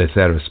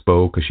 Lethera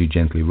spoke as she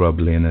gently rubbed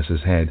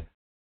Leonessa's head.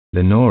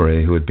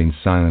 Lenore, who had been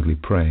silently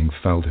praying,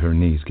 fell to her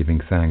knees,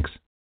 giving thanks.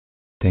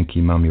 "Thank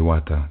ye, Mami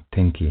Wata,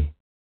 thank ye."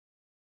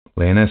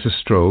 Leonessa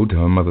strode to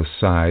her mother's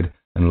side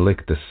and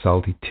licked the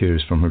salty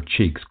tears from her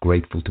cheeks,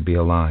 grateful to be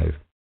alive.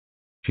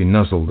 She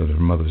nuzzled at her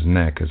mother's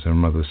neck as her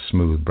mother's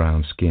smooth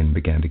brown skin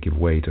began to give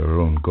way to her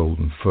own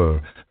golden fur,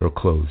 her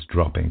clothes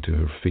dropping to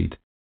her feet.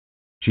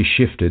 She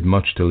shifted,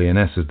 much to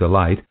Leonessa's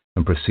delight,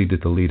 and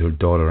proceeded to lead her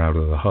daughter out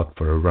of the hut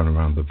for a run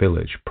around the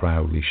village,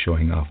 proudly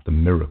showing off the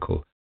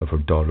miracle of her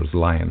daughter's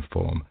lion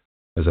form,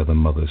 as other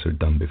mothers had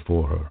done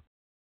before her.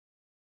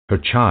 Her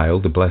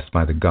child, blessed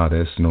by the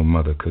goddess, no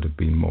mother could have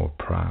been more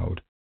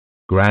proud.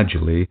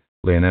 Gradually,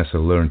 Leonessa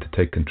learned to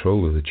take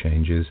control of the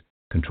changes,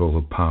 control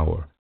of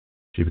power.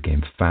 She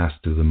became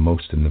faster than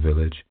most in the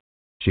village.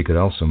 She could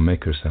also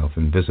make herself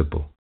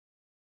invisible.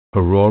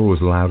 Her roar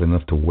was loud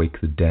enough to wake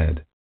the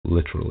dead,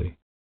 literally.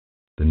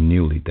 The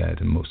newly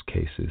dead in most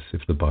cases,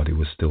 if the body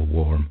was still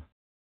warm.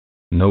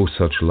 No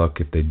such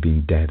luck if they'd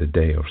been dead a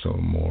day or so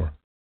more.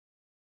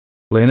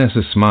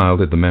 Leonessa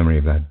smiled at the memory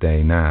of that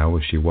day now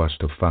as she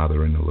watched her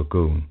father in the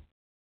lagoon.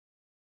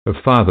 Her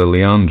father,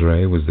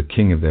 Leandre, was the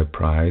king of their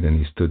pride, and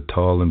he stood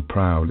tall and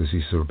proud as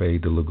he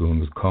surveyed the lagoon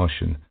with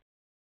caution.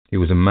 He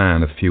was a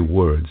man of few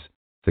words,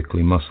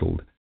 thickly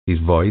muscled, his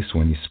voice,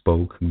 when he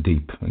spoke,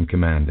 deep and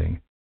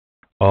commanding.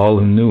 All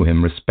who knew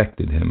him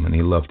respected him, and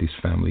he loved his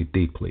family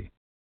deeply.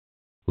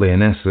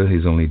 Leonessa,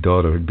 his only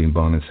daughter, had been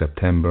born in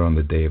September on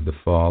the day of the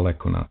fall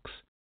equinox.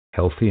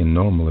 Healthy and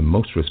normal in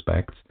most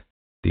respects,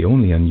 the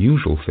only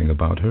unusual thing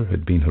about her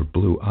had been her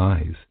blue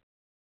eyes.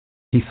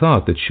 He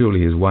thought that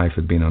surely his wife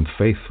had been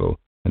unfaithful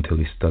until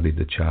he studied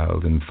the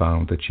child and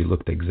found that she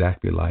looked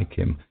exactly like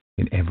him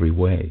in every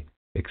way,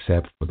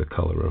 except for the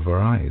color of her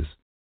eyes.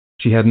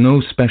 She had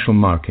no special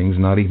markings,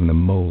 not even a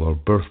mole or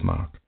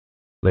birthmark.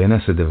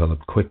 Leonessa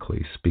developed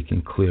quickly,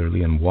 speaking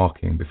clearly and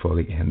walking before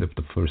the end of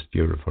the first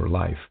year of her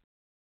life.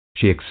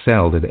 She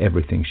excelled at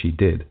everything she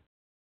did.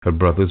 Her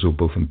brothers were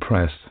both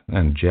impressed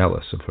and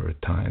jealous of her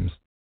at times,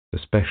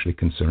 especially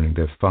concerning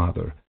their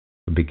father,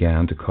 who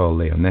began to call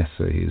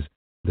Leonessa his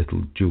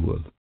little jewel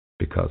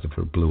because of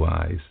her blue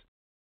eyes.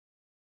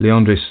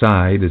 Leandre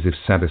sighed as if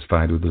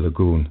satisfied with the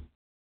lagoon.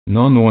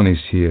 "No one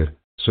is here,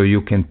 so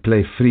you can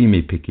play free,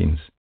 me pickings,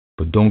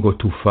 but don't go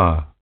too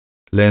far."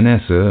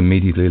 Leonessa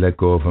immediately let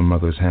go of her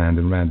mother's hand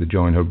and ran to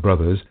join her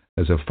brothers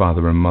as her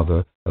father and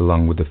mother,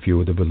 along with a few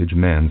of the village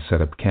men,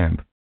 set up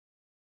camp.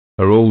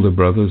 Her older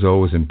brothers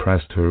always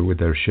impressed her with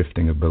their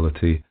shifting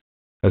ability.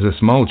 As a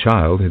small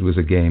child, it was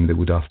a game they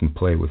would often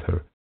play with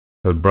her.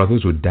 Her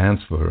brothers would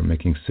dance for her,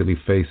 making silly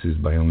faces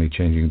by only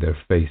changing their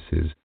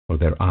faces or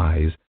their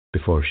eyes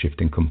before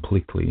shifting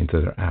completely into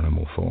their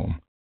animal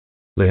form.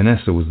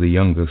 Leonessa was the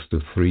youngest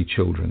of 3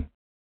 children.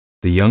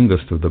 The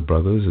youngest of the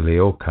brothers,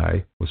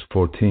 Leokai, was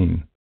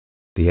 14.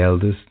 The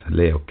eldest,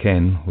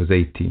 Leoken, was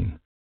 18.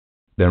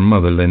 Their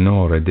mother,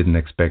 Lenora, didn't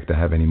expect to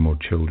have any more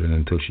children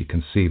until she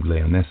conceived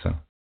Leonessa.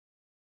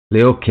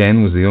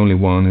 Leoken was the only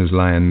one whose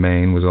lion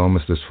mane was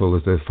almost as full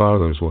as their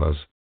father's was.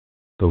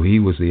 Though he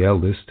was the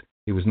eldest,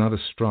 he was not as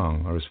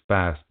strong or as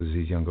fast as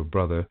his younger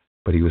brother,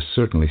 but he was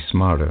certainly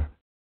smarter.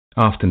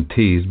 Often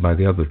teased by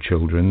the other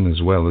children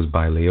as well as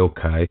by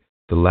Leokai,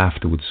 the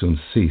laughter would soon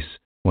cease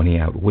when he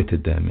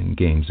outwitted them in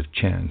games of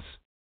chance.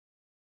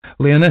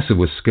 Leonessa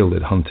was skilled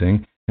at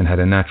hunting and had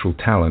a natural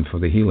talent for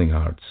the healing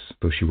arts,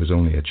 though she was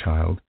only a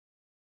child.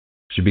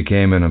 She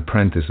became an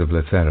apprentice of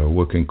Lethera,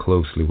 working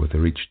closely with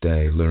her each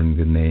day, learning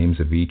the names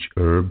of each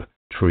herb,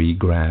 tree,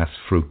 grass,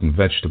 fruit, and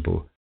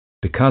vegetable.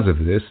 Because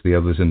of this, the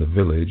others in the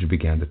village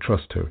began to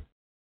trust her.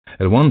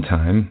 At one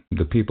time,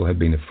 the people had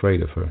been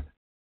afraid of her.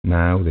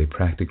 Now they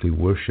practically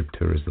worshipped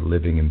her as the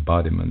living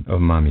embodiment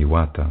of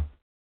Mamiwata.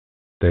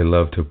 They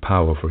loved her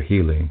power for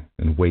healing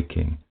and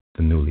waking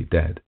the newly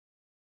dead.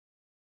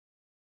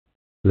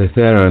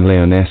 Lethera and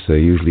Leonessa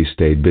usually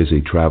stayed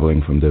busy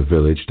traveling from their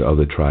village to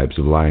other tribes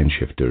of lion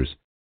shifters,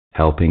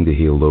 helping to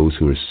heal those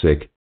who were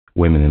sick,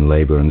 women in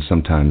labor, and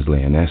sometimes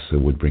Leonessa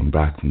would bring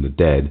back from the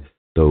dead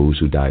those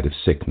who died of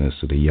sickness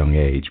at a young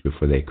age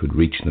before they could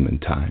reach them in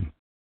time.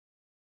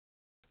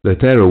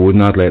 Lethera would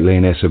not let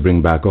Leonessa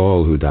bring back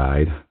all who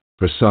died.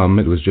 For some,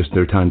 it was just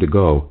their time to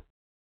go.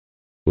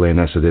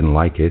 Leonessa didn't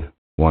like it,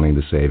 wanting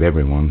to save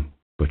everyone,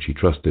 but she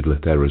trusted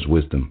Lethera's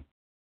wisdom.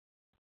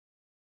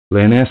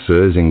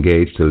 Leonessa is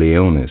engaged to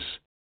Leoness,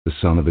 the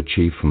son of a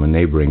chief from a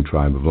neighboring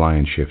tribe of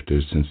lion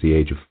shifters, since the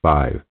age of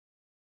 5.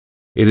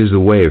 It is the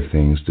way of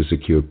things to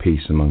secure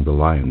peace among the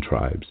lion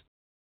tribes.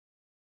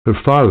 Her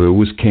father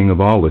was king of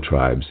all the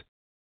tribes,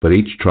 but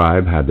each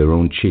tribe had their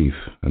own chief,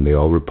 and they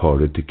all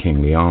reported to King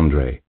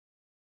Leandre.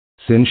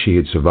 Since she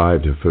had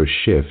survived her first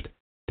shift,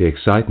 the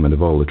excitement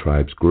of all the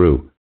tribes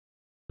grew.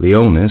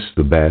 Leoness,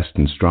 the best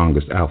and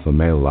strongest alpha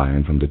male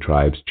lion from the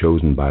tribes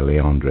chosen by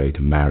Leandre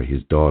to marry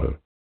his daughter.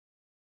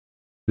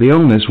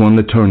 Leoness won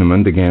the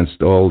tournament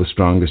against all the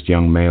strongest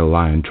young male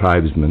lion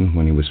tribesmen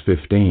when he was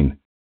 15,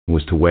 and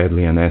was to wed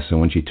Leonessa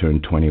when she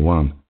turned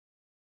 21.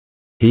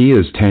 He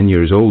is 10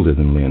 years older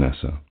than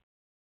Leonessa.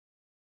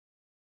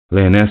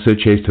 Leonessa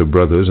chased her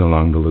brothers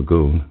along the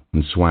lagoon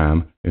and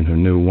swam in her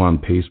new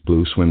one-piece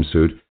blue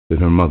swimsuit that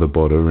her mother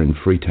bought her in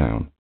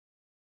Freetown.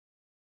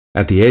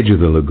 At the edge of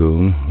the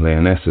lagoon,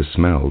 Leonessa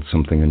smelled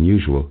something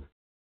unusual.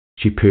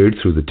 She peered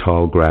through the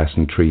tall grass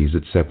and trees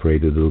that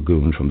separated the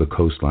lagoon from the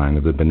coastline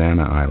of the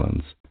Banana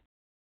Islands.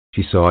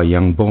 She saw a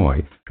young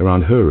boy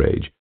around her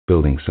age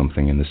building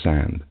something in the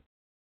sand.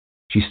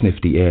 She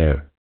sniffed the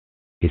air.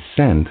 His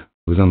scent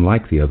was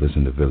unlike the others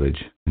in the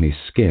village, and his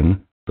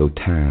skin, though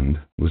tanned,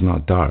 was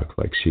not dark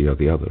like she or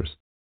the others.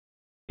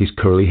 His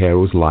curly hair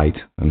was light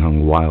and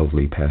hung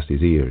wildly past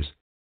his ears.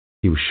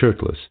 He was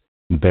shirtless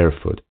and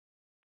barefoot,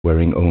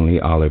 wearing only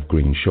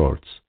olive-green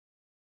shorts.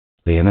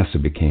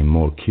 Leonessa became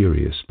more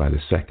curious by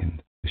the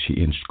second as she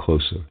inched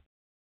closer.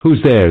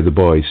 "Who's there?" the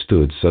boy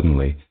stood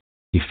suddenly.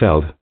 He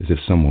felt as if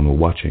someone were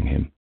watching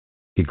him.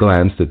 He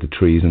glanced at the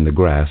trees and the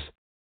grass.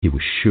 He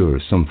was sure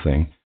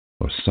something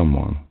or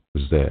someone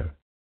was there.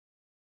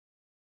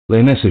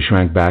 Leonessa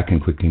shrank back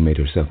and quickly made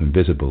herself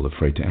invisible,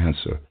 afraid to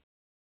answer.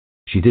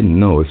 She didn't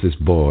know if this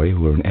boy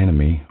were an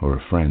enemy or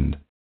a friend.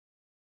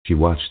 She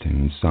watched him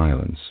in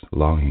silence,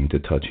 longing to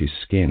touch his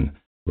skin,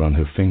 run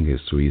her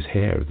fingers through his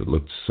hair that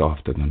looked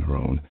softer than her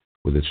own,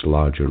 with its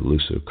larger,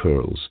 looser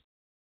curls.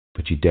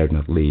 But she dared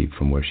not leave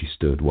from where she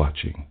stood,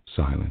 watching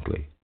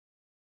silently.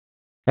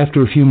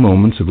 After a few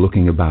moments of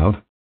looking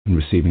about and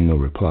receiving no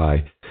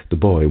reply, the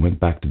boy went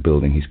back to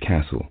building his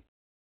castle.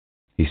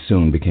 He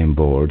soon became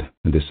bored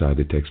and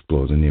decided to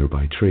explore the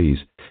nearby trees.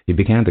 He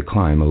began to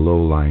climb a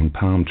low-lying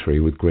palm tree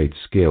with great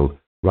skill,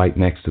 right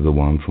next to the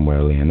one from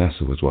where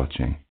Leonessa was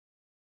watching.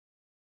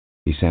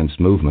 He sensed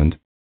movement,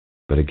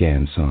 but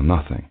again saw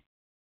nothing.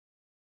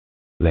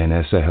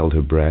 Leonessa held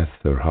her breath,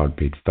 her heart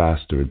beat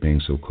faster at being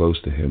so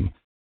close to him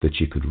that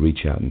she could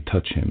reach out and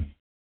touch him.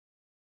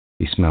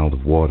 He smelled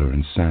of water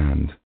and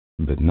sand,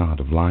 but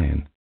not of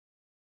lion.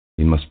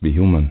 He must be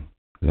human,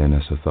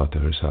 Leonessa thought to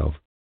herself.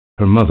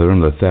 Her mother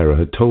and Lethera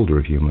had told her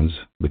of humans,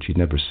 but she'd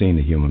never seen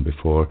a human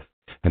before,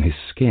 and his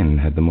skin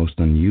had the most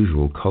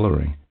unusual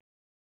coloring.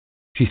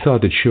 She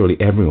thought that surely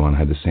everyone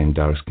had the same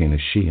dark skin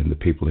as she and the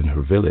people in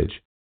her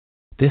village.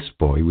 This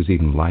boy was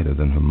even lighter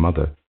than her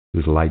mother,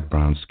 whose light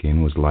brown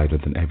skin was lighter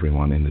than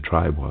everyone in the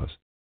tribe was.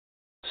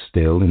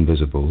 Still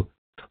invisible,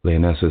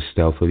 Leonessa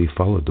stealthily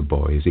followed the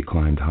boy as he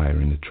climbed higher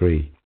in the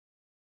tree.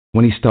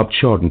 When he stopped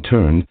short and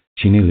turned,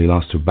 she nearly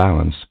lost her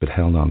balance, but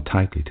held on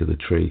tightly to the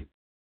tree.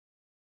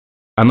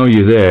 "I know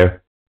you're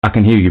there. I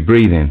can hear you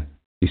breathing,"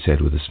 he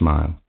said with a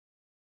smile.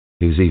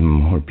 He was even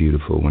more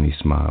beautiful when he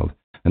smiled,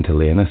 and to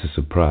Leonessa's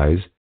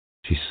surprise,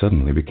 she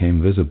suddenly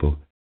became visible.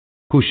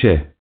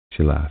 "Couché,"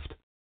 she laughed.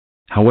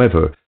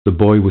 However, the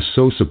boy was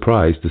so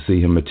surprised to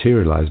see him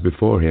materialize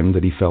before him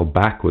that he fell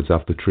backwards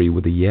off the tree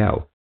with a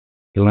yell.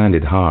 He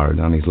landed hard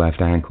on his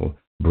left ankle,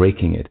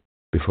 breaking it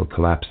before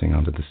collapsing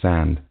onto the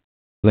sand.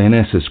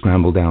 Leonessa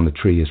scrambled down the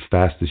tree as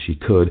fast as she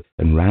could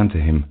and ran to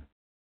him.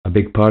 "I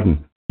beg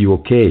pardon, you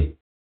okay?"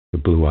 Her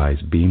blue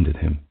eyes beamed at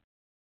him.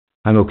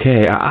 "I'm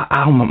okay.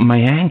 Ow, my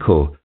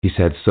ankle," he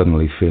said,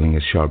 suddenly feeling a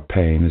sharp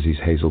pain as his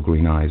hazel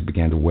green eyes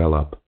began to well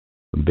up.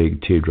 A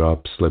big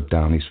teardrop slipped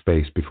down his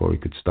face before he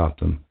could stop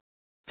them.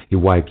 He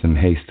wiped them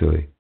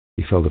hastily.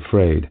 He felt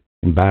afraid,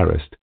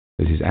 embarrassed,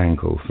 as his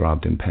ankle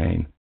throbbed in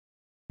pain.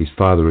 His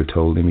father had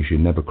told him he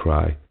should never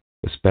cry,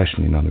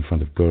 especially not in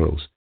front of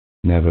girls.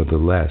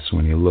 Nevertheless,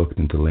 when he looked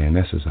into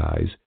Leonessa's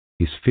eyes,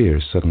 his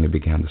fears suddenly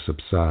began to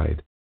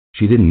subside.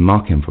 She didn't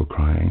mock him for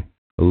crying,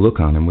 or look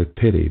on him with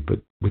pity,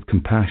 but with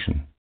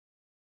compassion.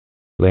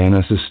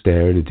 Leonessa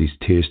stared at his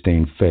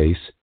tear-stained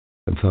face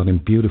and thought him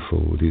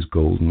beautiful with his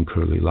golden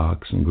curly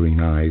locks and green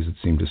eyes that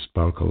seemed to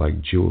sparkle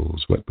like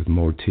jewels wet with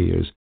more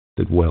tears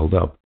that welled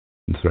up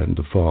and threatened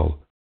to fall.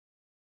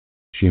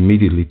 She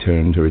immediately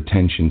turned her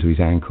attention to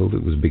his ankle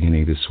that was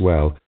beginning to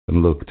swell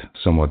and looked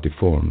somewhat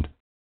deformed.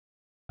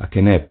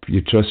 "Akenep,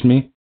 you trust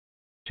me?"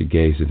 She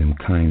gazed at him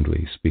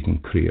kindly, speaking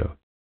Creole.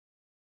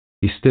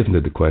 He stiffened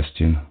at the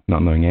question,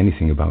 not knowing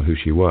anything about who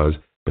she was,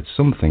 but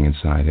something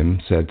inside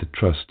him said to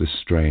trust this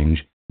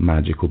strange,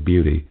 magical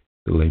beauty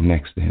that lay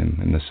next to him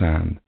in the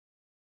sand.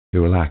 He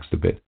relaxed a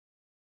bit.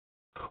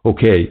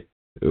 "Okay,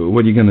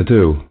 what are you going to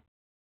do?"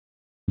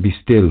 "Be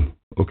still,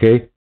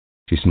 okay?"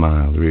 She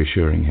smiled,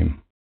 reassuring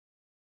him.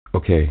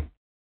 "Okay."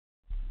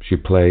 She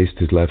placed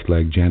his left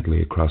leg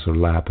gently across her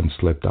lap and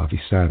slipped off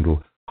his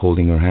sandal,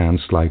 holding her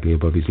hand slightly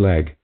above his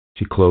leg.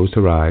 She closed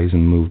her eyes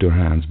and moved her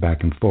hands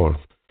back and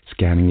forth,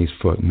 scanning his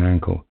foot and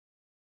ankle.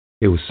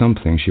 It was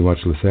something she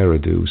watched Lethera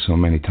do so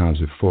many times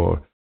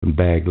before and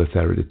begged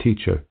Lethera to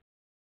teach her.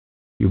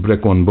 "You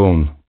break one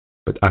bone,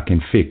 but I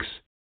can fix."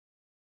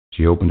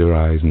 She opened her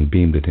eyes and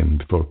beamed at him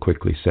before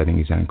quickly setting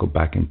his ankle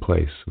back in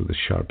place with a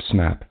sharp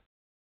snap.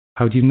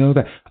 "How do you know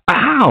that?"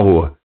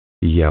 "Ow!"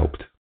 he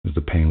yelped, as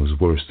the pain was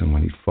worse than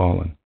when he'd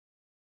fallen.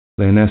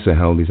 Leonessa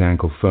held his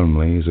ankle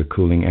firmly as a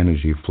cooling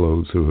energy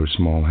flowed through her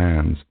small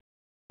hands.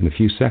 In a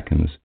few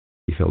seconds,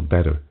 he felt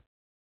better,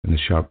 and the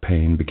sharp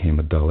pain became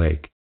a dull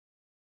ache.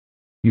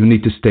 "You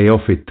need to stay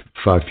off it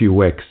for a few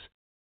weeks,"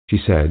 she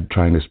said,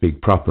 trying to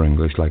speak proper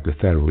English like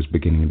Lethera was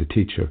beginning to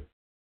teach her.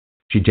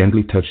 She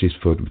gently touched his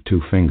foot with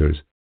 2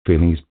 fingers,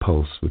 feeling his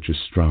pulse, which was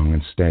strong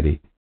and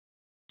steady.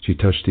 She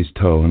touched his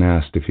toe and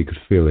asked if he could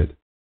feel it.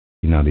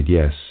 He nodded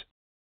yes.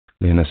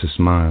 Leonessa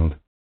smiled.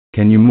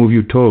 "Can you move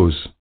your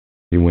toes?"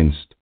 He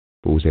winced,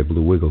 but was able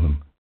to wiggle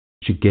them.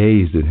 She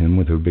gazed at him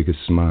with her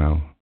biggest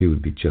smile. He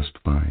would be just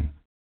fine.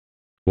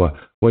 What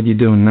are you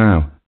doing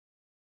now?"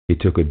 He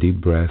took a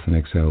deep breath and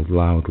exhaled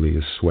loudly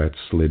as sweat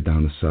slid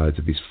down the sides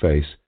of his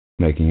face,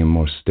 making him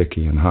more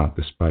sticky and hot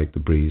despite the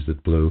breeze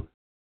that blew.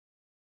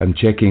 "I'm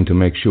checking to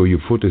make sure your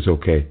foot is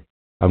okay.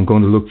 I'm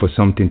going to look for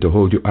something to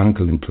hold your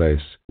ankle in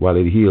place while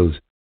it heals,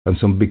 and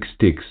some big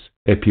sticks,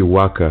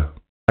 epiwaka.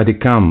 Adi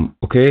come,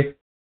 okay?"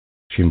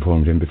 she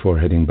informed him before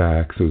heading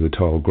back through the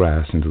tall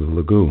grass into the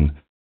lagoon.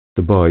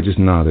 The boy just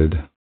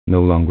nodded,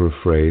 no longer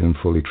afraid and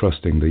fully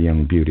trusting the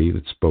young beauty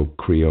that spoke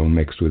Creole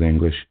mixed with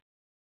English.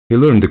 He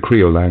learned the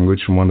Creole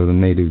language from one of the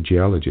native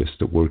geologists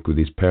that worked with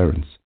his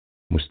parents,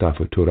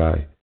 Mustafa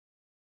Turay.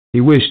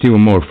 He wished he were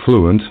more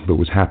fluent, but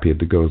was happy at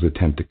the girls'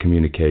 attempt to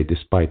communicate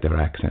despite their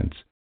accents,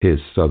 his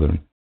Southern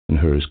and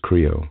hers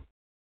Creole.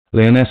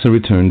 Leonessa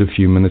returned a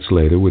few minutes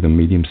later with a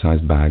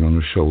medium-sized bag on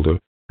her shoulder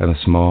and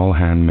a small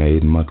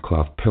handmade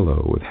mudcloth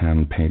pillow with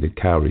hand-painted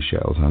cowrie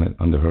shells on it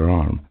under her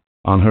arm.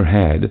 On her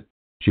head,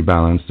 she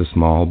balanced a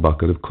small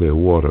bucket of clear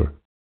water.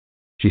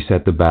 She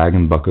set the bag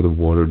and bucket of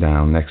water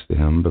down next to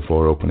him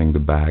before opening the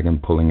bag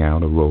and pulling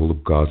out a roll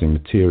of gauzy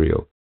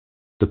material.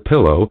 The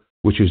pillow,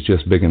 which was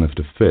just big enough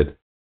to fit,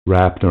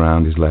 wrapped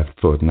around his left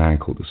foot and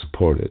ankle to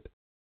support it.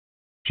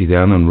 She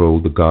then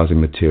unrolled the gauzy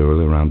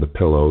material around the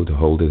pillow to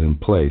hold it in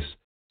place,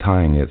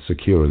 tying it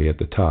securely at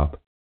the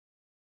top.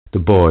 The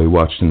boy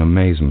watched in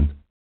amazement.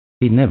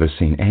 He'd never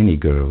seen any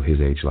girl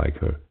his age like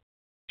her.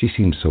 She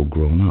seemed so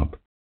grown up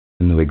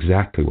and knew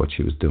exactly what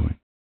she was doing.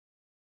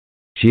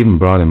 She even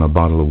brought him a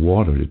bottle of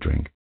water to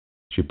drink.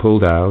 She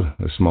pulled out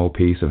a small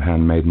piece of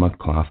handmade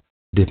mudcloth,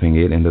 dipping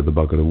it into the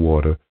bucket of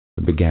water,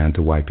 and began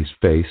to wipe his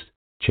face,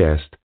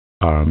 chest,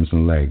 arms,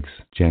 and legs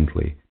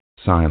gently,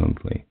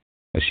 silently,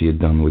 as she had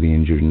done with the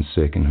injured and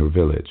sick in her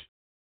village.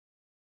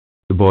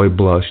 The boy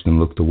blushed and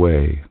looked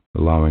away,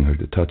 allowing her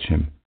to touch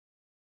him.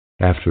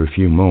 After a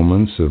few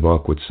moments of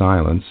awkward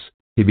silence,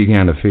 he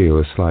began to feel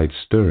a slight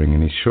stirring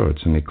in his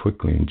shorts, and he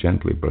quickly and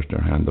gently brushed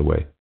her hand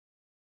away.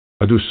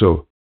 "I do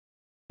so."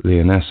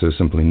 Leonessa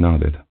simply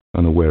nodded,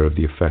 unaware of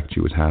the effect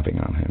she was having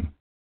on him.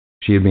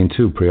 She had been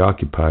too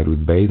preoccupied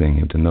with bathing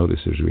him to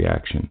notice his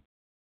reaction.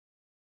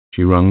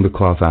 She wrung the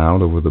cloth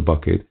out over the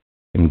bucket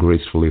and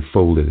gracefully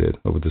folded it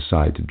over the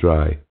side to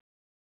dry.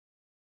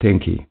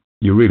 "Thank you.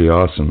 You're really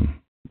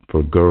awesome. For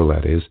a girl,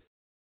 that is."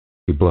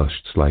 He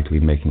blushed slightly,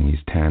 making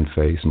his tanned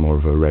face more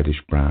of a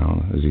reddish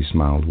brown as he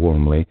smiled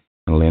warmly,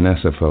 and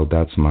Leonessa felt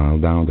that smile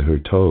down to her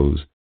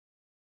toes.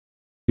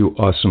 "You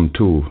awesome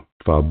too,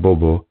 Fa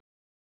Bobo,"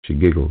 she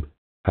giggled,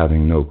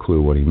 having no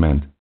clue what he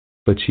meant,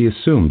 but she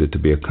assumed it to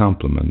be a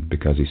compliment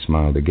because he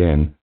smiled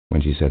again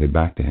when she said it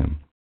back to him.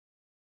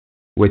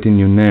 "What in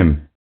your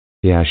name?"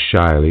 he asked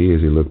shyly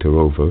as he looked her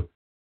over.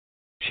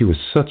 She was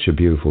such a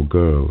beautiful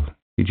girl,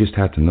 he just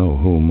had to know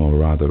whom, or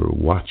rather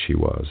what she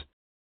was.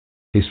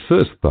 His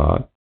first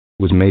thought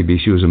was maybe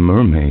she was a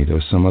mermaid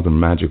or some other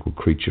magical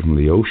creature from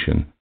the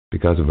ocean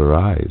because of her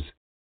eyes.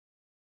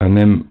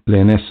 "Anem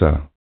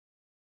Leonessa."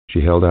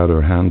 She held out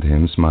her hand to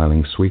him,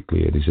 smiling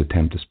sweetly at his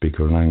attempt to speak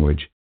her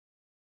language.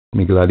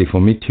 "Me gladi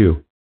for meet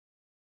you.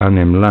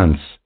 Anem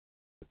Lance.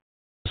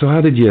 So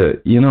how did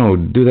you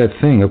do that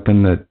thing up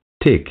in the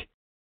tick?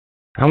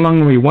 How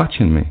long were you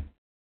watching me?"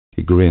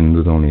 He grinned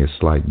with only a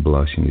slight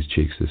blush in his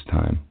cheeks this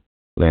time.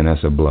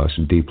 Leonessa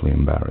blushed, deeply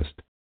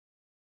embarrassed.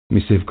 "Me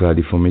safe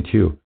gladi for meet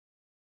you.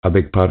 I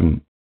beg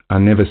pardon. I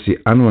never see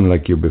anyone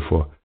like you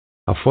before.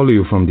 I follow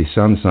you from the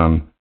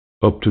sun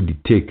up to the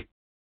tick.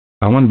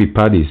 I want to be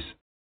paddies."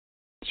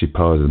 She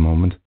paused a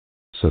moment,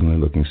 suddenly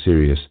looking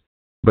serious.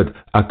 "But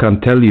I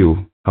can't tell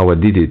you how I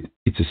did it.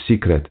 It's a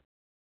secret.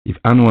 If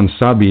anyone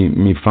sabi,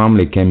 me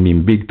family can be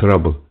in big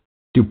trouble.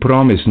 Do you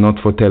promise not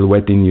for tell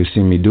wetin you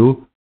see me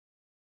do?"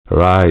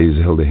 Her eyes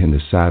held a hint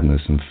of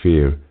sadness and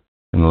fear,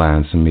 and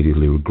Lance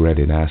immediately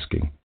regretted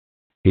asking.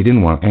 He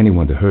didn't want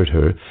anyone to hurt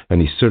her,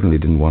 and he certainly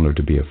didn't want her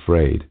to be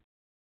afraid.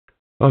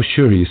 "Oh,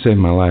 sure, you saved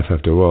my life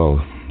after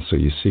all, so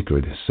your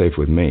secret is safe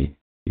with me,"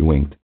 he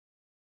winked.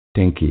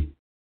 "Tinky,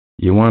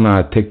 you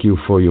wanna take you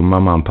for your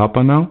mama and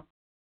papa now?"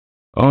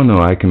 "Oh, no,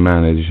 I can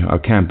manage. Our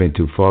camp ain't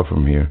too far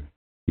from here,"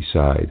 he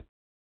sighed.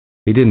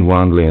 He didn't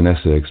want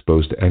Leonessa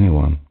exposed to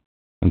anyone,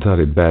 and thought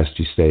it best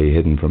she stay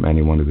hidden from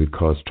anyone who could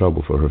cause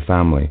trouble for her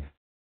family.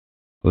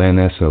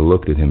 Leonessa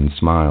looked at him and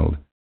smiled.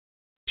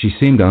 She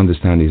seemed to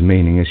understand his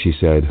meaning as she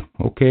said,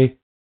 "Okay,"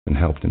 and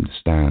helped him to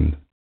stand.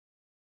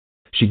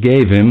 She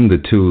gave him the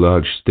 2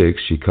 large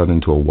sticks she cut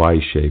into a Y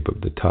shape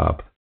at the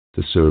top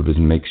to serve as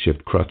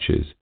makeshift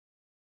crutches.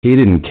 He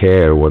didn't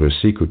care what her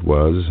secret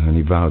was, and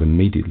he vowed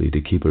immediately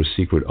to keep her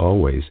secret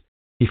always.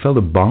 He felt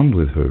a bond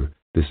with her,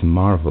 this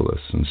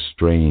marvelous and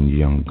strange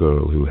young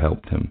girl who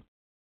helped him.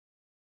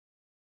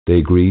 They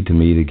agreed to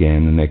meet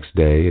again the next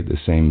day at the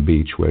same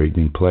beach where he'd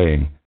been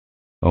playing.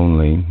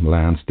 Only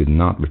Lance did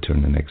not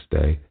return the next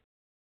day,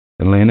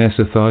 and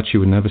Leonessa thought she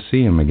would never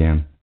see him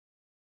again.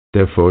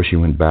 Therefore she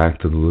went back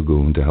to the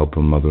lagoon to help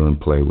her mother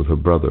and play with her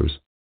brothers.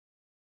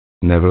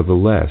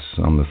 Nevertheless,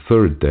 on the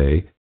 3rd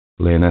day,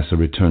 Leonessa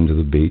returned to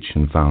the beach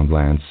and found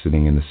Lance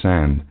sitting in the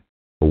sand,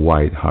 a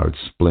white hard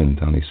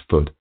splint on his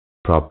foot,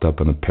 propped up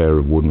on a pair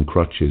of wooden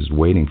crutches,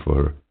 waiting for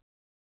her.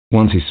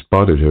 Once he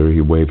spotted her,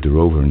 he waved her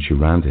over and she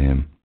ran to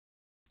him.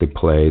 They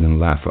played and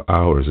laughed for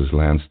hours as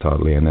Lance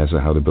taught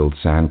Leonessa how to build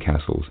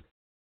sandcastles.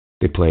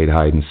 They played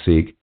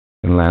hide-and-seek,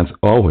 and Lance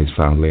always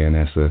found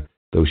Leonessa.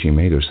 Though she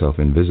made herself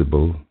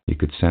invisible, he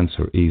could sense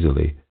her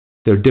easily.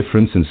 Their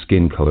difference in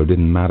skin color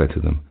didn't matter to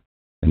them,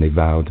 and they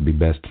vowed to be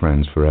best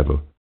friends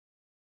forever.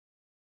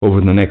 Over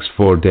the next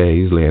 4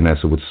 days,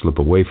 Leonessa would slip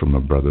away from her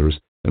brothers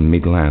and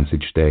meet Lance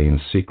each day in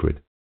secret,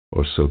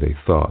 or so they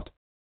thought.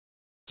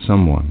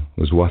 Someone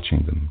was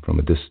watching them from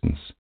a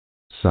distance,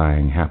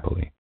 sighing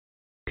happily,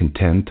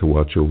 content to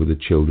watch over the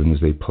children as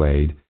they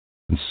played,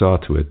 and saw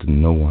to it that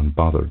no one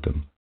bothered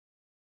them.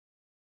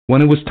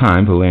 When it was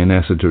time for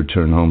Leonessa to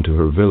return home to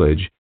her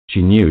village,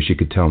 she knew she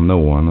could tell no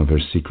one of her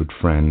secret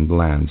friend,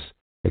 Lance,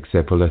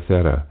 except for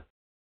Lethera,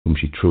 whom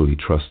she truly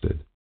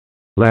trusted.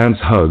 Lance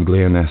hugged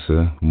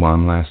Leonessa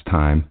one last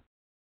time,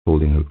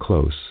 holding her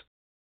close,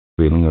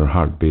 feeling her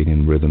heartbeat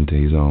in rhythm to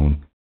his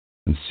own,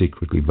 and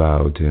secretly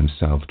vowed to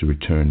himself to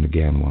return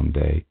again one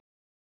day,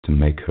 to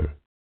make her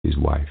his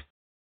wife.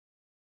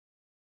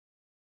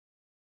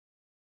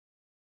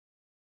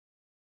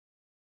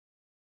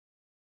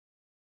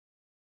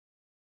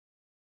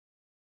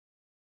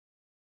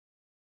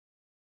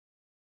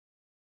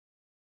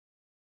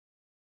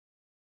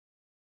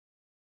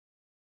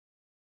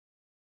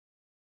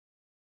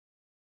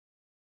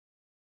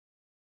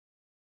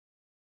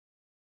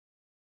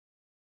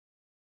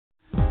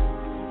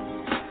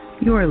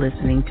 You are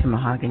listening to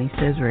Mahogany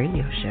Says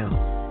Radio Show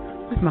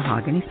with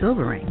Mahogany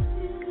Silverring.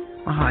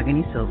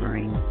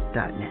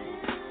 MahoganySilverring.net.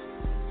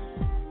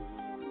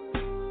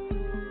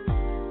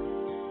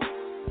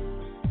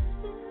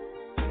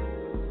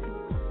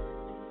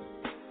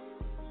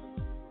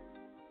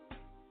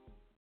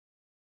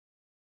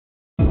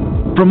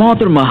 From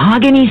author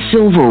Mahogany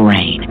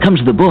Silverring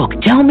comes the book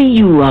Tell Me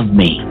You Love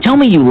Me. Tell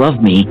Me You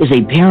Love Me is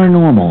a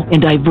paranormal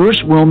and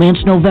diverse romance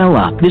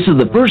novella. This is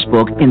the first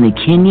book in the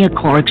Kenya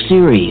Clark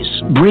series.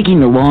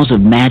 Breaking the laws of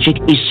magic,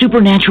 a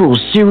supernatural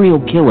serial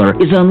killer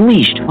is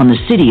unleashed on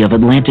the city of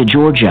Atlanta,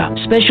 Georgia.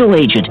 Special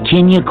Agent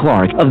Kenya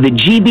Clark of the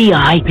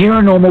GBI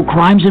Paranormal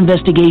Crimes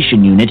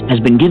Investigation Unit has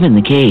been given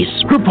the case.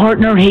 Her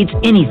partner hates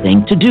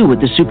anything to do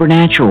with the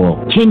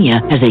supernatural.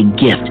 Kenya has a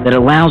gift that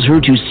allows her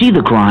to see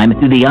the crime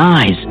through the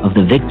eyes of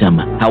the victim.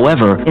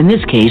 However, in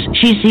this case,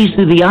 she sees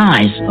through the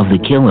eyes of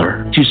the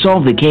killer. To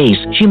solve the case,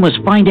 she must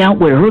find out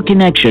where her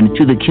connection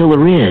to the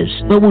killer is.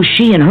 But will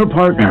she and her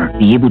partner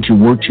be able to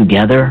work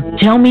together?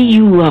 Tell Me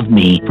You Love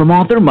Me from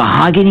author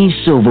Mahogany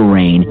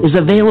Silverrain is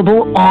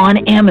available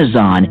on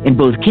Amazon in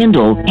both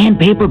Kindle and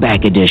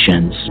paperback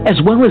editions,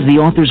 as well as the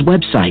author's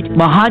website,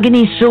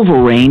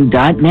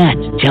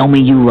 mahoganysilverrain.net. Tell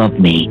Me You Love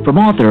Me from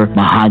author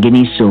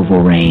Mahogany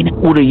Silverrain.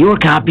 Order your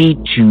copy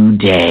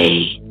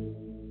today.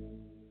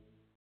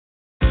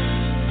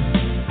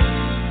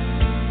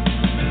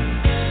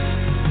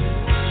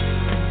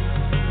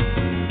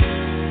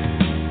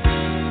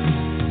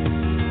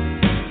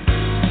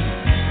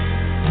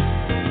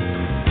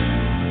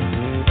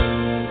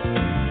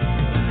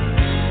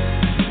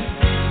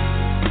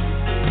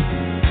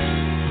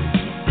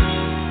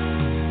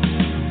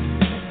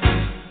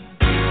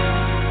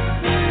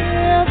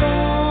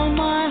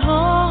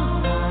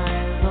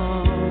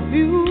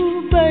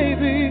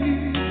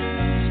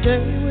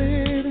 Stay.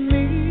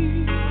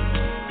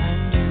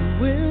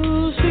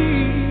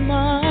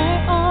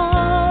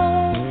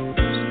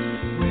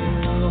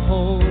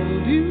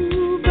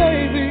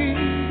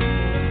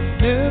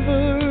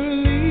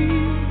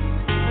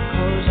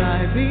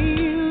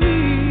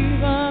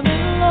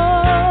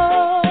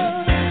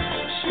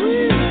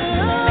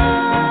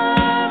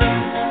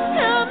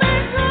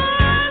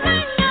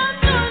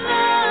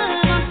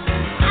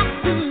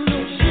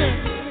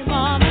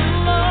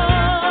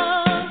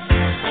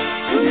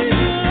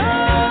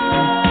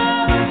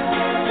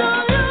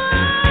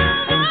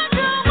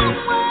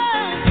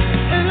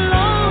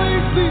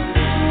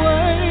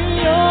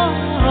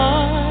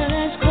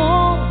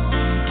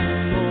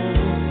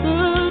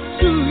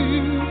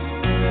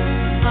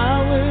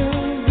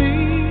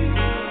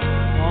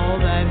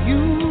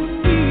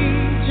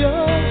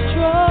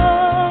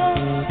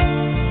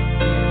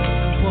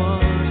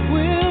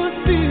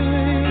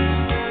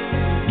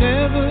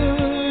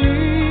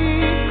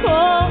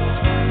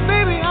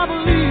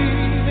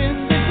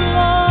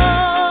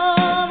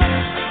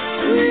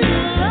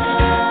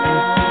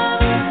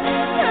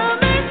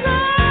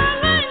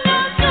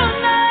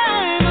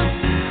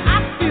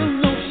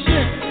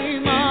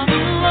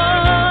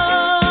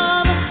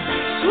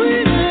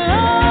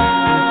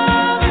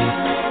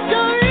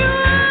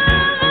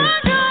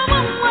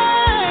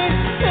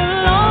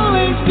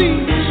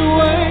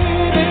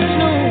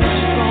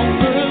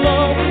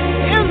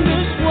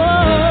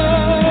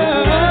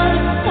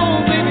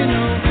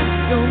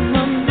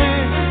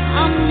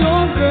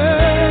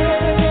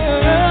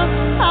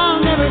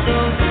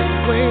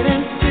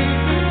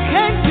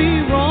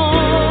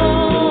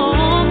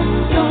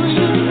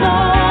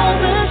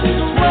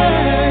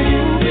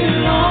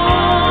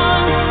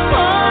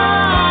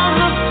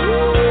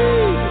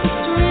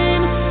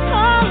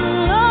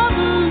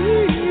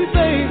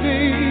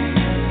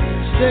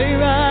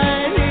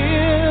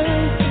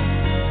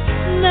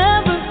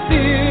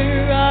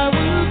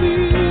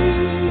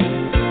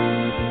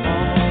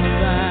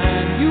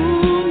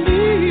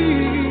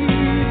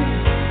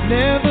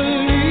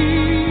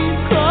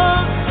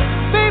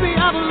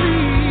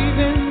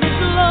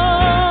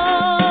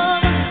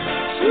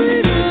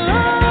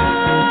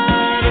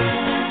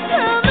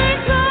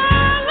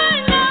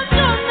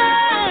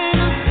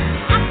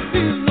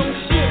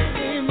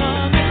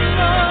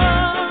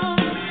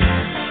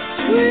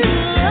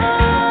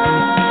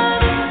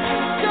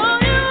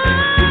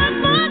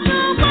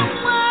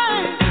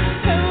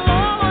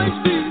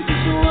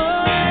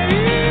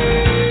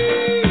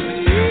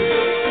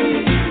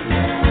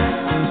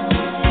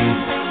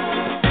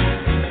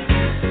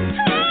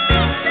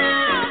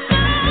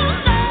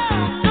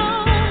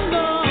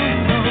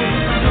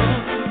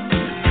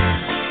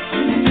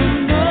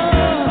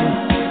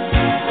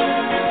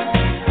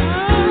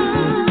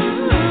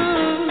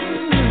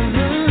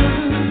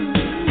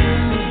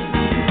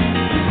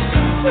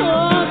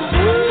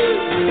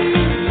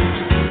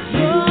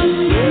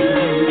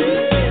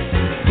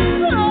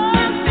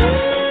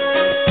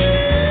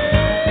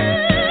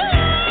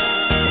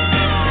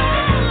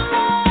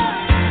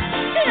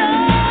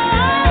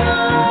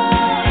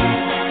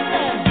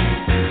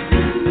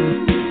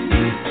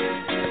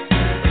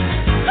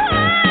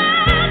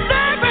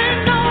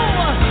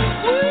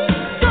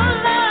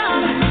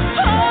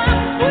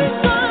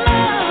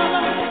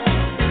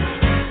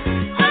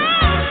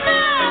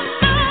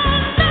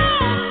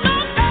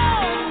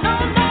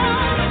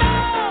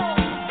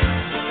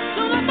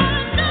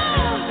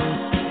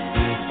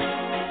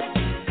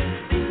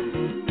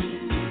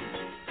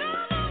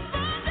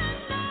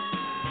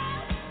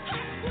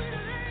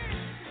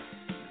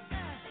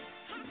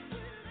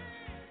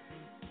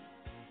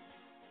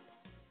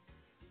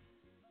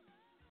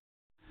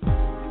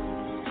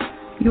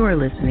 You are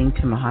listening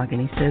to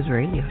Mahogany Says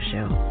Radio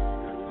Show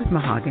with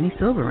Mahogany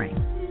Silverrain.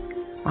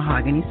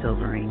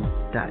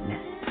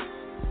 MahoganySilverrain.net.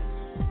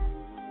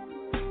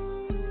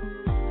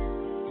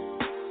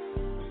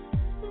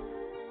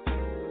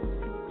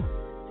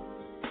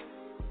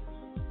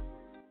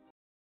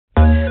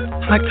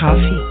 Hot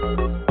Coffee,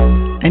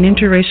 an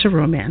interracial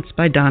romance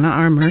by Donna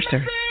R.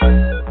 Mercer.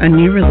 A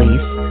new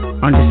release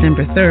on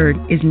December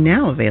 3rd is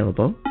now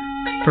available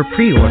for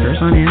pre-orders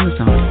on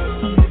Amazon.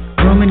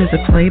 Roman is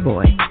a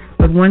playboy,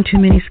 but one too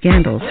many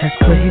scandals has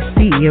put his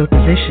CEO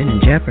position in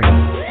jeopardy.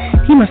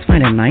 He must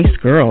find a nice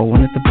girl,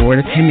 one that the board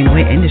of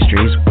Hemingway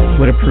Industries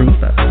would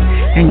approve of,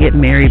 and get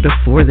married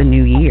before the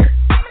new year.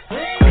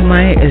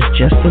 Kamaya is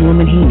just the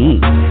woman he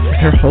needs, with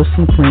her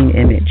wholesome, clean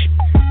image.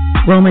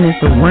 Roman is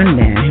the one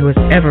man who has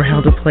ever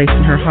held a place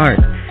in her heart,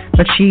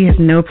 but she has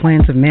no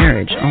plans of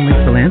marriage, only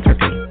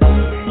philanthropy.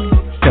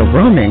 So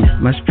Roman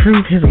must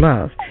prove his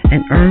love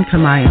and earn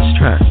Kamaya's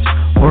trust,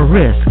 or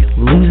risk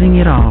losing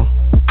it all.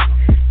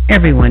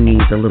 Everyone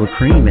needs a little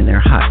cream in their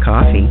hot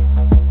coffee.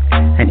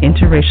 An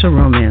interracial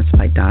romance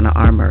by Donna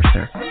R.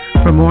 Mercer.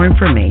 For more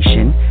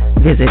information,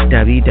 visit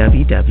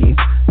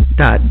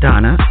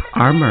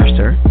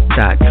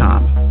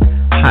www.donnarmercer.com.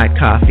 Hot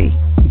coffee.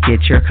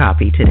 Get your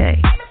copy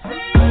today.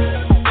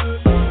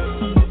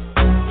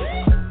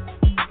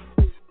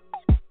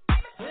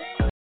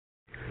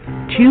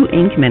 2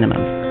 Ink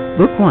Minimum,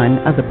 Book 1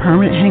 of the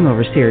Permanent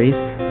Hangover series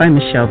by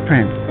Michelle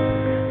Prince.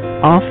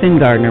 All Finn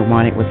Gardner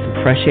wanted was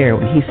some fresh air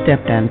when he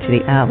stepped down to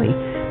the alley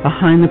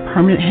behind the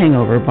Permanent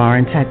Hangover bar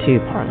and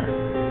tattoo parlor.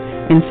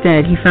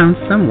 Instead, he found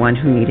someone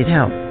who needed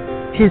help.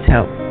 His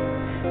help.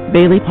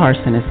 Bailey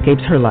Parson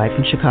escapes her life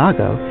in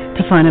Chicago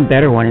to find a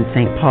better one in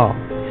St. Paul.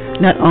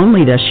 Not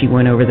only does she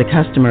win over the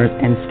customers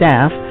and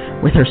staff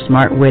with her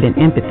smart wit and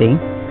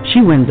empathy, she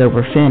wins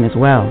over Finn as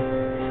well.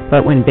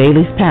 But when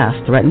Bailey's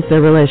past threatens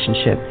their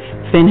relationship,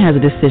 Finn has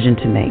a decision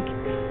to make.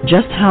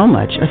 Just how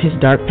much of his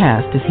dark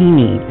past does he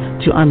need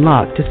to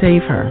unlock to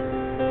save her?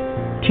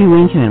 2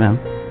 Ink Minimum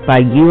by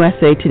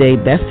USA Today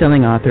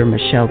best-selling author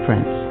Michelle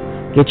Prince.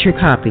 Get your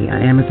copy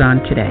on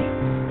Amazon today.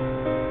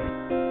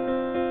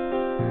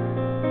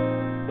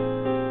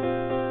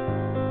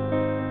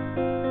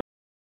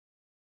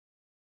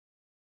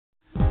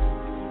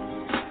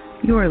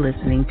 You are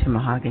listening to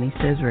Mahogany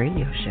Says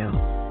Radio Show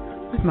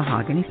with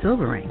Mahogany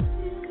Silverrain.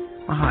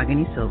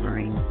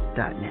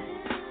 MahoganySilverrain.net.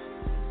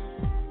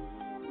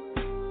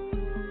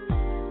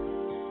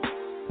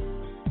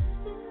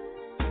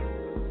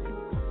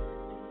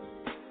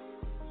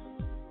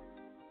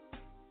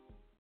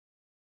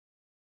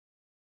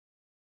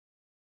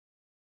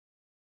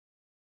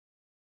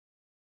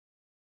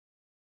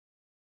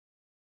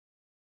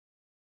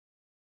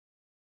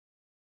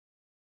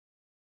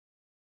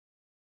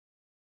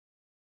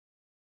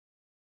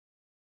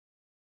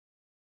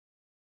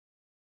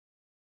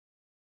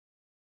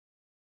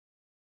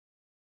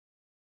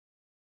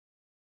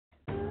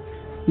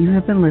 You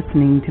have been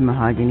listening to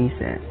Mahogany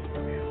Says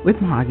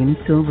with Mahogany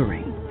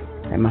Silverrain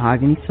at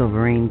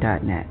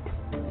MahoganySilverrain.net.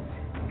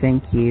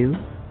 Thank you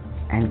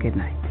and good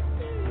night.